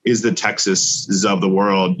 is the Texases of the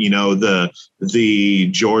world,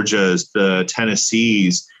 the Georgias, the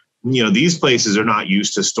Tennessees. These places are not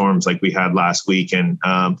used to storms like we had last week, and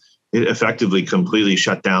it effectively completely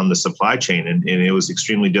shut down the supply chain. And it was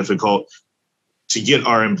extremely difficult to get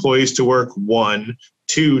our employees to work, 1,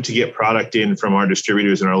 2, to get product in from our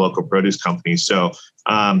distributors and our local produce companies. So,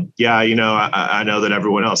 I know that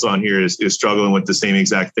everyone else on here is struggling with the same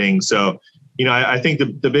exact thing. So, I think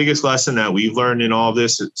the biggest lesson that we've learned in all of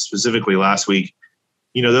this, specifically last week,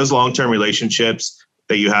 those long-term relationships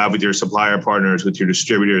that you have with your supplier partners, with your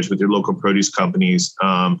distributors, with your local produce companies,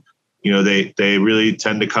 they really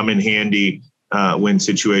tend to come in handy when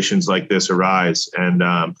situations like this arise. And,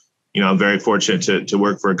 I'm very fortunate to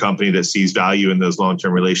work for a company that sees value in those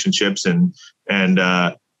long-term relationships, and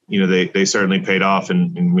they certainly paid off.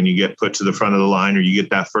 And when you get put to the front of the line, or you get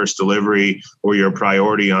that first delivery, or you're a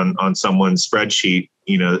priority on someone's spreadsheet,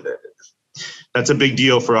 that's a big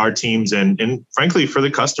deal for our teams and frankly for the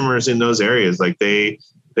customers in those areas. Like they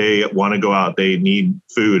want to go out, they need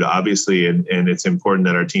food, obviously, and it's important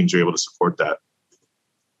that our teams are able to support that.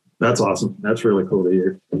 That's awesome. That's really cool to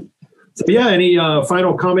hear. So any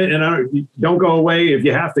final comment? And don't go away if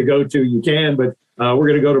you have to go to, you can, but We're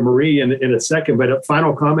going to go to Marie in a second, but a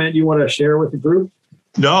final comment you want to share with the group?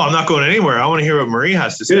 No, I'm not going anywhere. I want to hear what Marie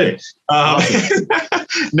has to say. Awesome.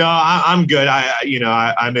 No, I'm good.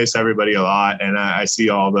 I miss everybody a lot, and I see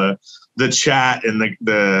all the chat and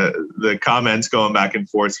the comments going back and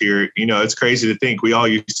forth here. It's crazy to think we all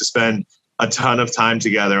used to spend a ton of time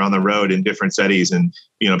together on the road in different cities, and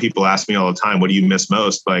people ask me all the time, what do you miss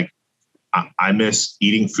most? Like, I miss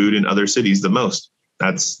eating food in other cities the most.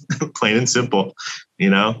 That's plain and simple,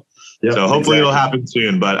 Yep, so hopefully it'll happen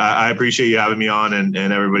soon, but I appreciate you having me on and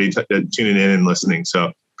everybody tuning in and listening.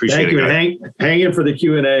 So appreciate it. Thank you. Hang in for the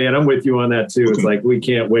Q&A, and I'm with you on that too. It's like, we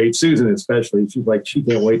can't wait. Susan especially, she's like, she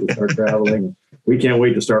can't wait to start traveling. We can't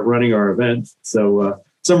wait to start running our events.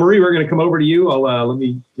 So Marie, we're going to come over to you. Let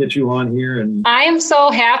me get you on here. And I am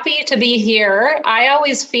so happy to be here. I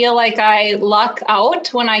always feel like I luck out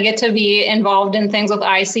when I get to be involved in things with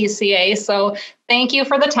ICCA. So thank you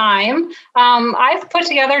for the time. I've put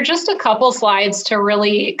together just a couple slides to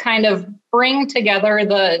really kind of bring together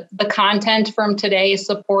the content from today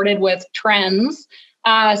supported with trends.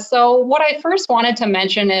 So what I first wanted to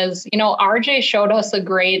mention is, RJ showed us a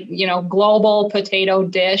great, global potato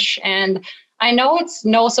dish. And I know it's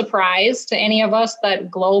no surprise to any of us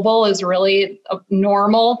that global is really a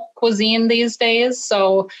normal cuisine these days.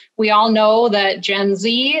 So we all know that Gen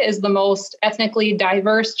Z is the most ethnically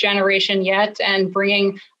diverse generation yet, and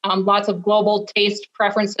bringing lots of global taste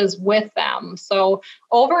preferences with them. So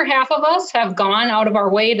over half of us have gone out of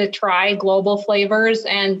our way to try global flavors,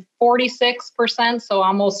 and 46%, so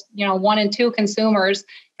almost 1 in 2 consumers,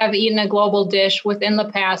 have eaten a global dish within the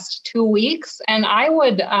past 2 weeks. And I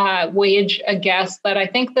would wage a guess that I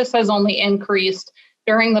think this has only increased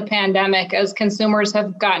during the pandemic as consumers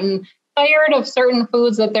have gotten tired of certain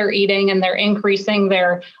foods that they're eating, and they're increasing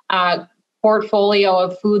their portfolio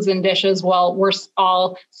of foods and dishes while we're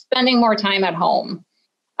all spending more time at home.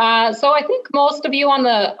 So I think most of you on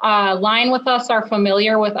the line with us are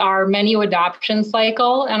familiar with our menu adoption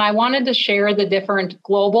cycle, and I wanted to share the different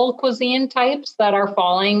global cuisine types that are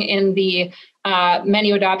falling in the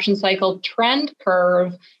menu adoption cycle trend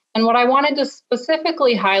curve. And what I wanted to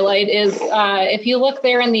specifically highlight is if you look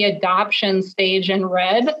there in the adoption stage in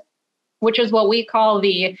red, which is what we call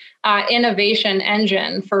the innovation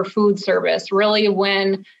engine for food service, really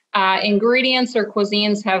when ingredients or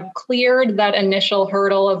cuisines have cleared that initial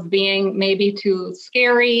hurdle of being maybe too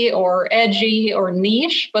scary or edgy or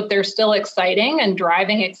niche, but they're still exciting and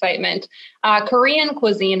driving excitement. Korean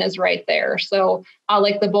cuisine is right there. So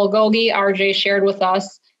like the bulgogi RJ shared with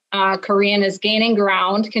us, Korean is gaining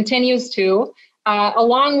ground, continues to,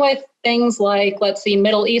 along with things like, let's see,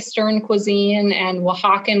 Middle Eastern cuisine and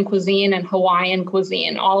Oaxacan cuisine and Hawaiian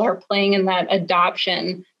cuisine, all are playing in that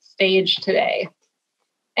adoption stage today.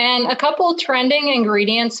 And a couple trending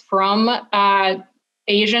ingredients from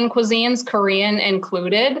Asian cuisines, Korean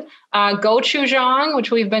included. Gochujang, which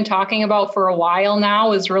we've been talking about for a while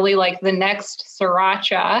now, is really like the next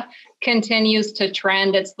sriracha, continues to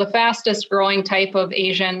trend. It's the fastest growing type of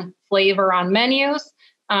Asian flavor on menus.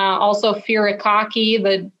 Also furikake,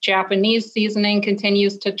 the Japanese seasoning,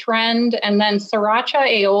 continues to trend. And then sriracha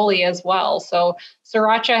aioli as well. So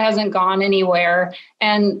sriracha hasn't gone anywhere.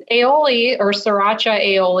 And aioli or sriracha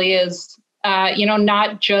aioli is,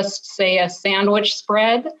 not just, say, a sandwich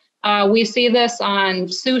spread. We see this on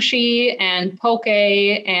sushi and poke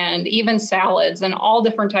and even salads and all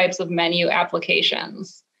different types of menu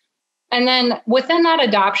applications. And then within that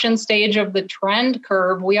adoption stage of the trend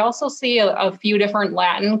curve, we also see a few different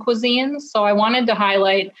Latin cuisines. So I wanted to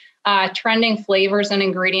highlight trending flavors and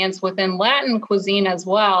ingredients within Latin cuisine as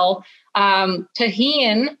well.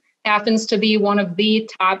 Tajin happens to be one of the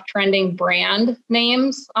top trending brand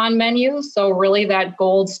names on menus. So really that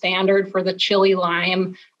gold standard for the chili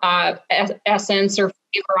lime essence or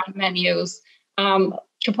flavor on menus. Chipotle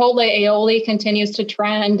aioli continues to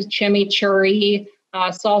trend, chimichurri,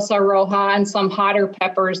 salsa roja, and some hotter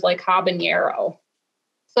peppers like habanero.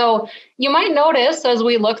 So you might notice as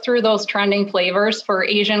we look through those trending flavors for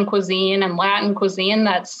Asian cuisine and Latin cuisine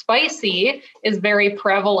that spicy is very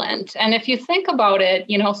prevalent. And if you think about it,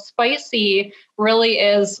 spicy really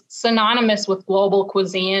is synonymous with global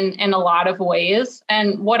cuisine in a lot of ways.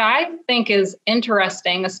 And what I think is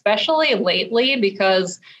interesting, especially lately,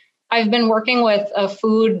 because I've been working with a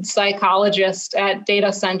food psychologist at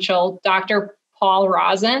Datassential, Dr. Paul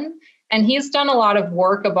Rosen, and he's done a lot of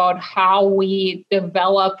work about how we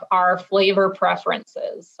develop our flavor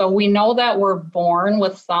preferences. So we know that we're born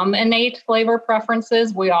with some innate flavor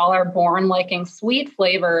preferences. We all are born liking sweet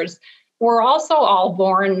flavors. We're also all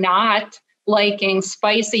born not liking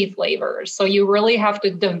spicy flavors. So you really have to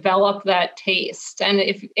develop that taste. And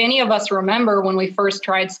if any of us remember when we first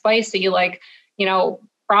tried spicy, like,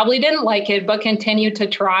 probably didn't like it, but continued to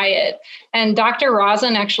try it. And Dr.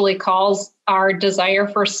 Rosen actually calls our desire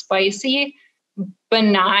for spicy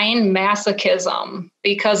benign masochism,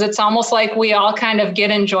 because it's almost like we all kind of get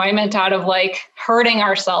enjoyment out of like hurting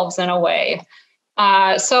ourselves in a way.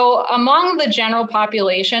 So among the general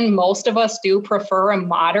population, most of us do prefer a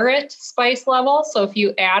moderate spice level. So if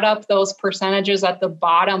you add up those percentages at the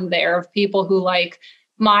bottom there of people who like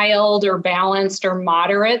mild or balanced or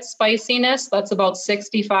moderate spiciness, that's about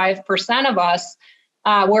 65% of us,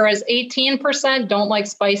 whereas 18% don't like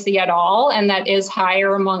spicy at all, and that is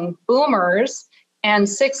higher among boomers. And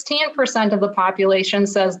 16% of the population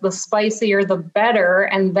says the spicier the better,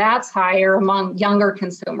 and that's higher among younger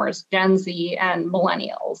consumers, Gen Z and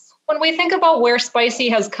millennials. When we think about where spicy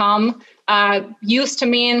has come, used to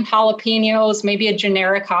mean jalapenos, maybe a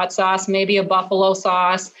generic hot sauce, maybe a buffalo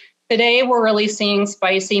sauce. Today, we're really seeing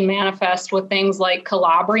spicy manifest with things like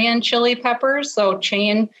Calabrian chili peppers. So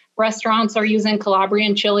chain restaurants are using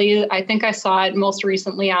Calabrian chili. I think I saw it most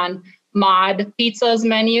recently on Mod Pizza's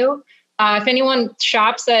menu. If anyone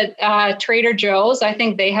shops at Trader Joe's, I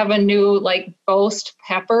think they have a new like Ghost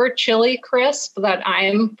Pepper Chili Crisp that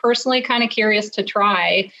I'm personally kind of curious to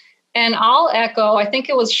try. And I'll echo, I think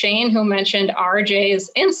it was Shane who mentioned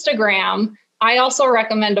RJ's Instagram. I also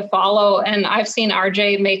recommend to follow, and I've seen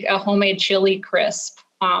RJ make a homemade chili crisp.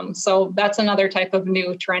 So that's another type of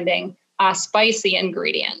new trending spicy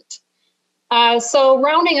ingredient. So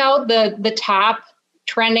rounding out the top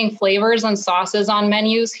trending flavors and sauces on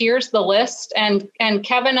menus, here's the list. And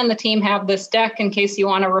Kevin and the team have this deck in case you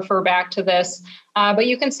want to refer back to this. But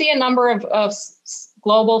you can see a number of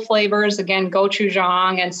global flavors, again,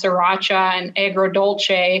 gochujang and sriracha and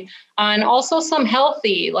agrodolce, and also some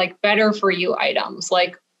healthy, like better for you items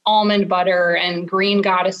like almond butter and green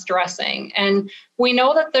goddess dressing. And we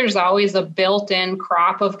know that there's always a built-in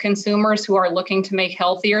crop of consumers who are looking to make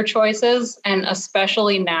healthier choices. And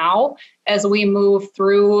especially now, as we move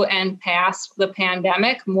through and past the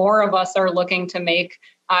pandemic, more of us are looking to make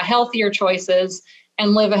healthier choices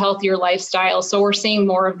and live a healthier lifestyle. So we're seeing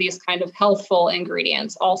more of these kind of healthful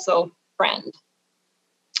ingredients also trend.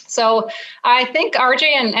 So I think RJ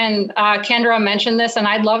and Kendra mentioned this, and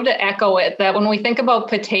I'd love to echo it, that when we think about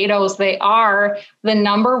potatoes, they are the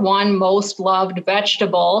 #1 most loved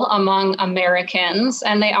vegetable among Americans,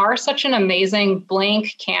 and they are such an amazing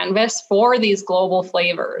blank canvas for these global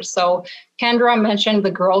flavors. So Kendra mentioned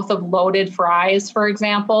the growth of loaded fries, for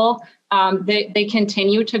example. They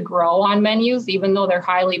continue to grow on menus, even though they're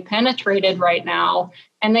highly penetrated right now.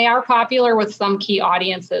 And they are popular with some key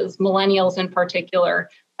audiences, millennials in particular,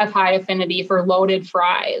 have high affinity for loaded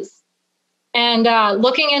fries. And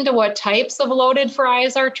looking into what types of loaded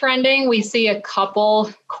fries are trending, we see a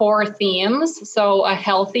couple core themes. So a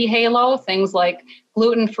healthy halo, things like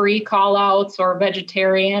gluten-free callouts or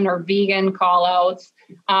vegetarian or vegan callouts,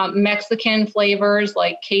 Mexican flavors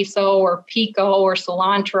like queso or pico or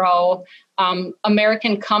cilantro,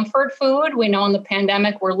 American comfort food. We know in the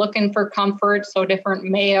pandemic, we're looking for comfort, so different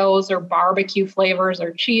mayos or barbecue flavors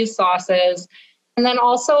or cheese sauces. And then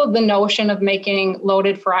also the notion of making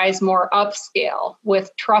loaded fries more upscale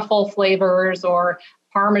with truffle flavors or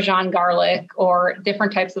Parmesan garlic or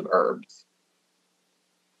different types of herbs.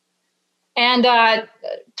 And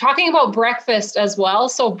talking about breakfast as well.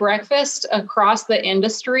 So breakfast across the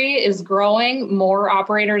industry is growing. More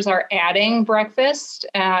operators are adding breakfast.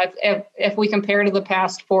 If we compare to the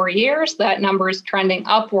past 4 years, that number is trending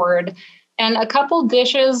upward. And a couple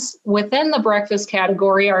dishes within the breakfast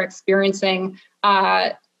category are experiencing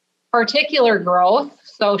particular growth.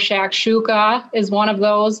 So shakshuka is one of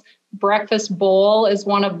those, breakfast bowl is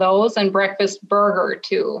one of those, and breakfast burger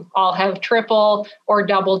too. All have triple or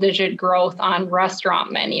double-digit growth on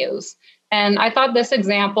restaurant menus. And I thought this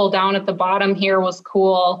example down at the bottom here was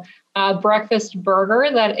cool. Breakfast burger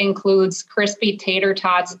that includes crispy tater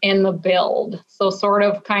tots in the build. So sort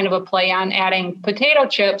of kind of a play on adding potato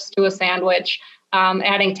chips to a sandwich,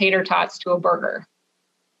 adding tater tots to a burger.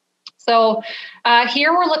 So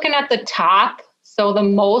here we're looking at the top, so the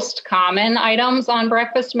most common items on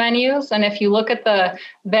breakfast menus. And if you look at the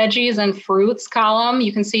veggies and fruits column,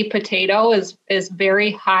 you can see potato is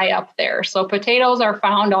very high up there. So potatoes are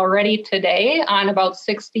found already today on about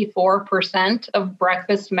 64% of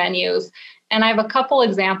breakfast menus. And I have a couple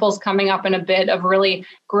examples coming up in a bit of really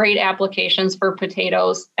great applications for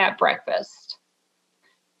potatoes at breakfast.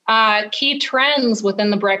 Key trends within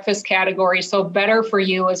the breakfast category. So better for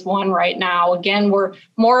you is one right now. Again,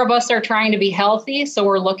 more of us are trying to be healthy. So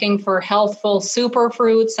we're looking for healthful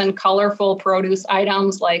superfruits and colorful produce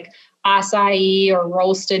items like acai or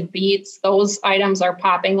roasted beets. Those items are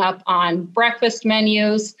popping up on breakfast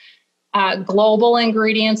menus. Global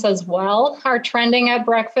ingredients as well are trending at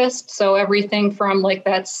breakfast. So everything from like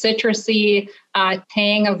that citrusy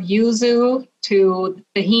tang of yuzu to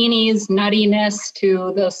tahinis, nuttiness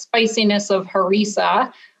to the spiciness of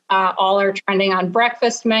harissa, all are trending on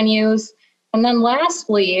breakfast menus. And then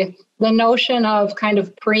lastly, the notion of kind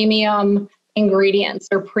of premium ingredients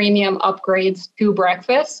or premium upgrades to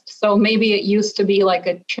breakfast. So maybe it used to be like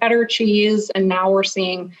a cheddar cheese, and now we're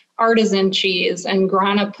seeing artisan cheese and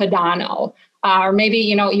grana padano. Or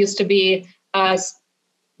maybe, it used to be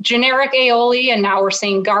generic aioli, and now we're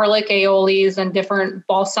seeing garlic aiolis and different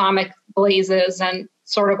balsamic glazes and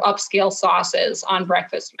sort of upscale sauces on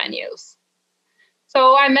breakfast menus.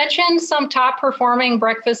 So I mentioned some top performing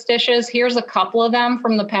breakfast dishes. Here's a couple of them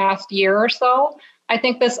from the past year or so. I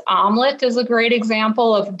think this omelet is a great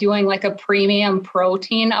example of doing like a premium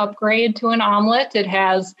protein upgrade to an omelet. It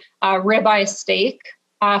has ribeye steak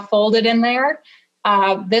folded in there.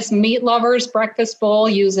 This meat lover's breakfast bowl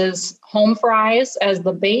uses home fries as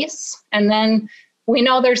the base. And then we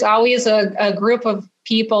know there's always a group of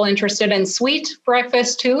people interested in sweet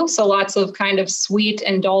breakfast too. So lots of kind of sweet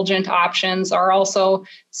indulgent options are also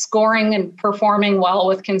scoring and performing well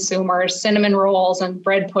with consumers. Cinnamon rolls and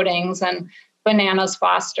bread puddings and bananas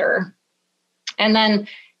Foster. And then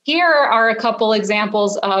here are a couple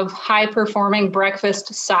examples of high performing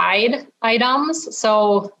breakfast side items.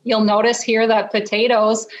 So you'll notice here that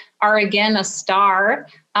potatoes are again a star.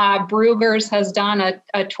 Bruegger's has done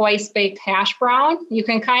a twice baked hash brown. You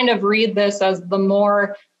can kind of read this as the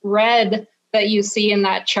more red that you see in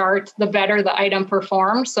that chart, the better the item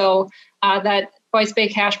performed. So that twice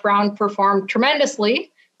baked hash brown performed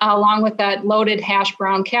tremendously, along with that loaded hash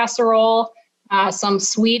brown casserole, some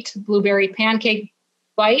sweet blueberry pancake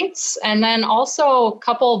bites, and then also a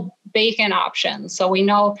couple bacon options. So we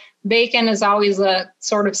know bacon is always a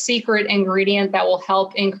sort of secret ingredient that will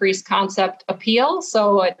help increase concept appeal.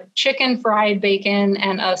 So a chicken fried bacon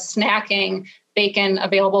and a snacking bacon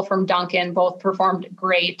available from Dunkin' both performed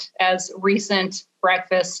great as recent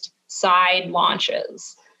breakfast side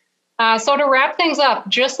launches. So to wrap things up,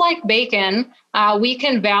 just like bacon, we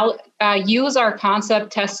can use our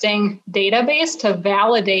concept testing database to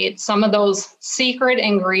validate some of those secret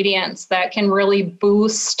ingredients that can really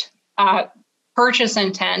boost purchase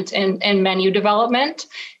intent in menu development.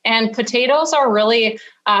 And potatoes are really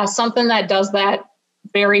something that does that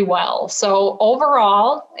very well. So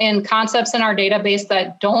overall, in concepts in our database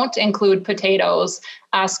that don't include potatoes,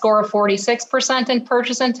 score a 46% in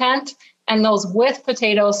purchase intent, and those with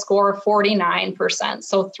potatoes score 49%.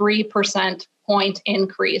 So 3% point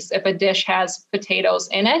increase if a dish has potatoes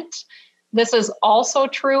in it. This is also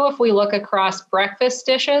true if we look across breakfast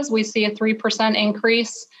dishes, we see a 3%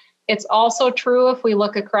 increase. It's also true if we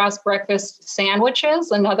look across breakfast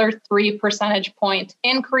sandwiches, another 3 percentage point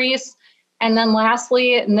increase. And then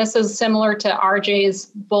lastly, and this is similar to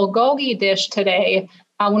RJ's bulgogi dish today,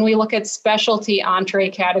 when we look at specialty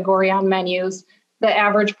entree category on menus, the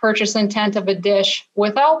average purchase intent of a dish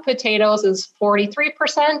without potatoes is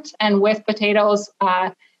 43%, and with potatoes,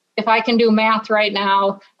 if I can do math right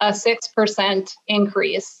now, a 6%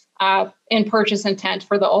 increase in purchase intent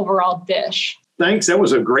for the overall dish. Thanks. That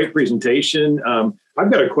was a great presentation.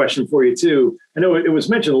 I've got a question for you too. I know it was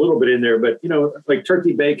mentioned a little bit in there, but like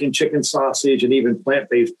turkey bacon, chicken sausage, and even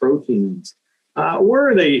plant-based proteins. Where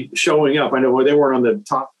are they showing up? I know they weren't on the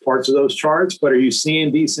top parts of those charts, but are you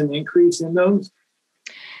seeing decent increase in those?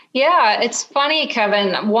 Yeah, it's funny,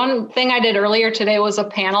 Kevin. One thing I did earlier today was a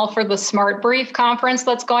panel for the Smart Brief conference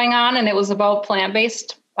that's going on, and it was about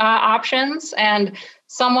plant-based options. And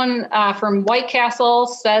someone from White Castle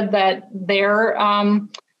said that they're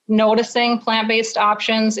noticing plant-based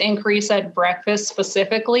options increase at breakfast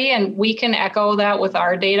specifically, and we can echo that with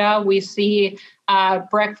our data. We see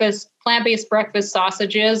plant-based breakfast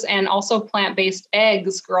sausages and also plant-based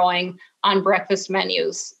eggs growing on breakfast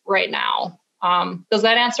menus right now. Does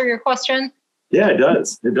that answer your question? Yeah, it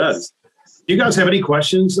does. It does. Do you guys have any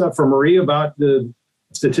questions for Marie about the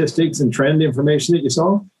statistics and trend information that you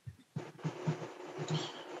saw?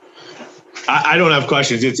 I don't have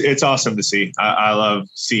questions. It's awesome to see. I love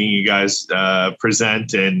seeing you guys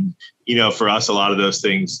present, and for us, a lot of those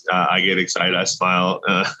things, I get excited. I smile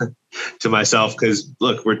to myself because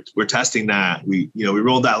look, we're testing that. We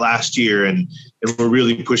rolled that last year, and we're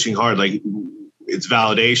really pushing hard. Like it's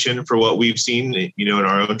validation for what we've seen, in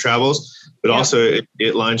our own travels, but also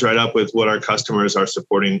it lines right up with what our customers are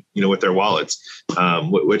supporting, with their wallets,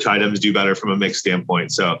 which items do better from a mix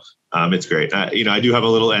standpoint. So it's great. I do have a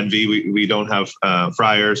little envy. We don't have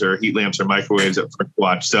fryers or heat lamps or microwaves at First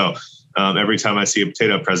Watch. So every time I see a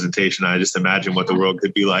potato presentation, I just imagine what the world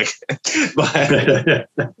could be like.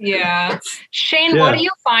 Yeah. Shane, what do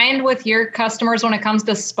you find with your customers when it comes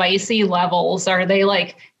to spicy levels? Are they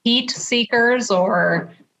like heat seekers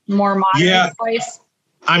or more moderate spice?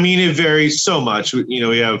 I mean, it varies so much. We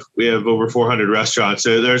have over 400 restaurants,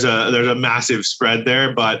 so there's a massive spread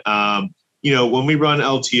there. But when we run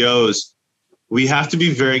LTOs, we have to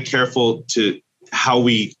be very careful to how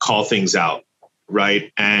we call things out,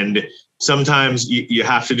 right? And sometimes you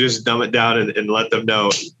have to just dumb it down and let them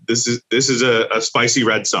know this is a spicy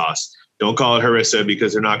red sauce. Don't call it harissa,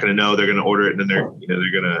 because they're not going to know. They're going to order it, and then they're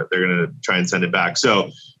going to try and send it back.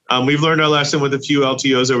 So we've learned our lesson with a few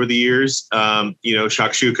LTOs over the years.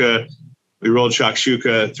 Shakshuka, we rolled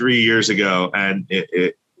shakshuka 3 years ago, and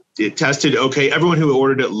it tested okay. Everyone who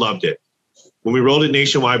ordered it loved it. When we rolled it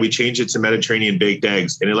nationwide, we changed it to Mediterranean baked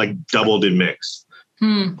eggs, and it like doubled in mix.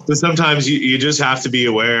 So sometimes you just have to be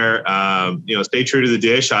aware, stay true to the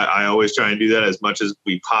dish. I always try and do that as much as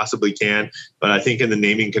we possibly can. But I think in the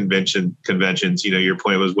naming conventions, your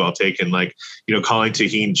point was well taken. Like, calling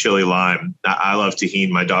tahini chili lime. I love tahini.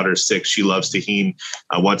 My daughter's 6. She loves tahini.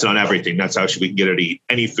 Wants it on everything. That's how we can get her to eat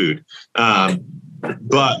any food.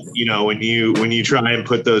 But when you try and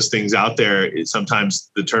put those things out there, sometimes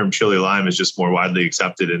the term chili lime is just more widely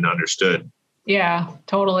accepted and understood. Yeah,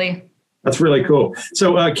 totally. That's really cool.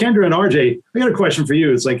 So Kendra and RJ, I got a question for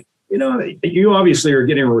you. It's like, you obviously are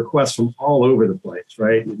getting requests from all over the place,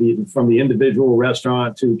 right? From the individual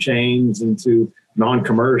restaurant to chains and to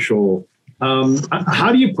non-commercial.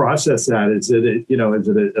 How do you process that? Is it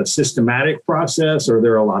a systematic process, or are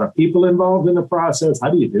there a lot of people involved in the process?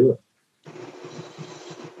 How do you do it?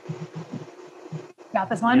 Got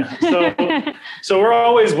this one. So we're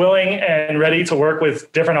always willing and ready to work with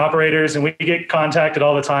different operators, and we get contacted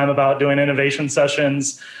all the time about doing innovation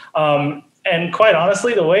sessions. And quite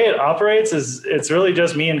honestly, the way it operates is it's really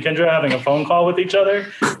just me and Kendra having a phone call with each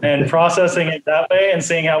other and processing it that way and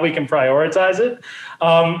seeing how we can prioritize it.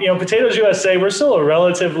 Potatoes USA, we're still a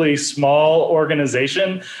relatively small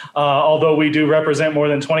organization, although we do represent more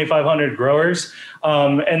than 2,500 growers.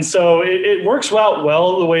 And so it works out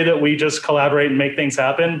well the way that we just collaborate and make things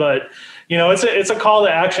happen. But it's a call to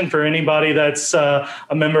action for anybody that's a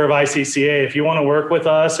member of ICCA. If you want to work with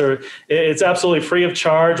us, or it's absolutely free of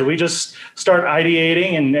charge. We just start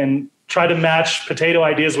ideating and try to match potato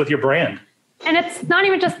ideas with your brand. And it's not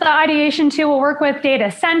even just the ideation too. We'll work with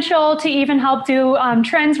Datassential to even help do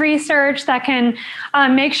trends research that can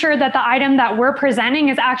make sure that the item that we're presenting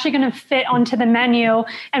is actually going to fit onto the menu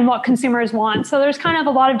and what consumers want. So there's kind of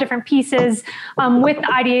a lot of different pieces with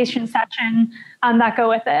the ideation section that go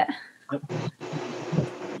with it.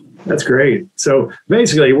 That's great. So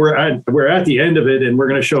basically, we're at the end of it, and we're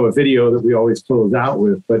going to show a video that we always close out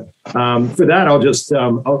with. But for that, I'll just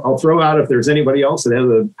I'll throw out if there's anybody else that has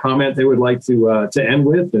a comment they would like to end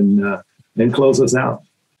with, and close us out.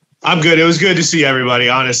 I'm good. It was good to see everybody,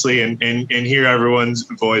 honestly, and hear everyone's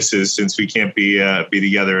voices, since we can't be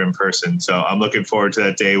together in person. So I'm looking forward to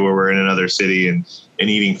that day where we're in another city and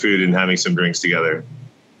eating food and having some drinks together.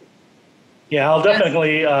 Yeah, I'll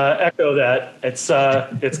definitely echo that. It's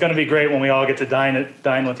going to be great when we all get to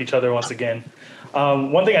dine with each other once again.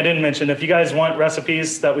 One thing I didn't mention, if you guys want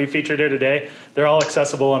recipes that we featured here today, they're all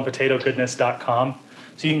accessible on potatogoodness.com.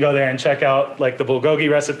 So you can go there and check out like the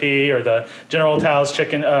bulgogi recipe or the General Tao's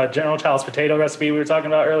potato recipe we were talking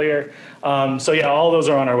about earlier. So yeah, all those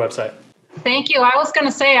are on our website. Thank you. I was going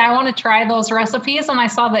to say, I want to try those recipes, and I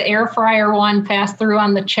saw the air fryer one pass through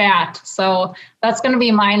on the chat. So that's going to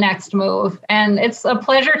be my next move. And it's a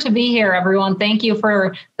pleasure to be here, everyone. Thank you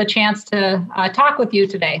for the chance to talk with you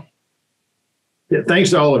today. Yeah,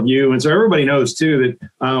 thanks to all of you. And so everybody knows, too,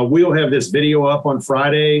 that we'll have this video up on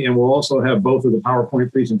Friday, and we'll also have both of the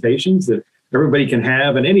PowerPoint presentations that everybody can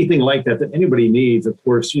have. And anything like that anybody needs, of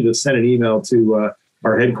course, you just send an email to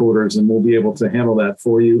our headquarters, and we'll be able to handle that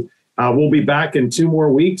for you. We'll be back in 2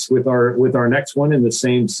 more weeks with our next one in the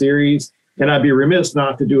same series. And I'd be remiss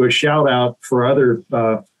not to do a shout out for other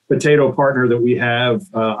potato partner that we have,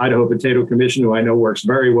 Idaho Potato Commission, who I know works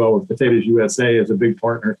very well with Potatoes USA as a big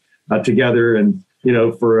partner together. And,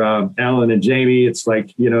 for Alan and Jamie, it's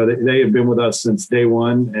like, they have been with us since day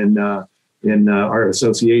one and in our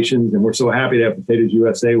associations. And we're so happy to have Potatoes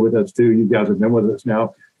USA with us too. You guys have been with us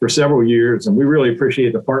now for several years, and we really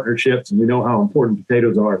appreciate the partnerships, and we know how important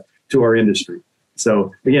potatoes are to our industry.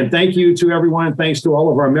 So again, thank you to everyone. Thanks to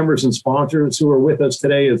all of our members and sponsors who are with us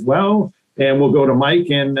today as well. And we'll go to Mike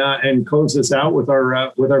and close this out with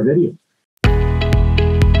our video.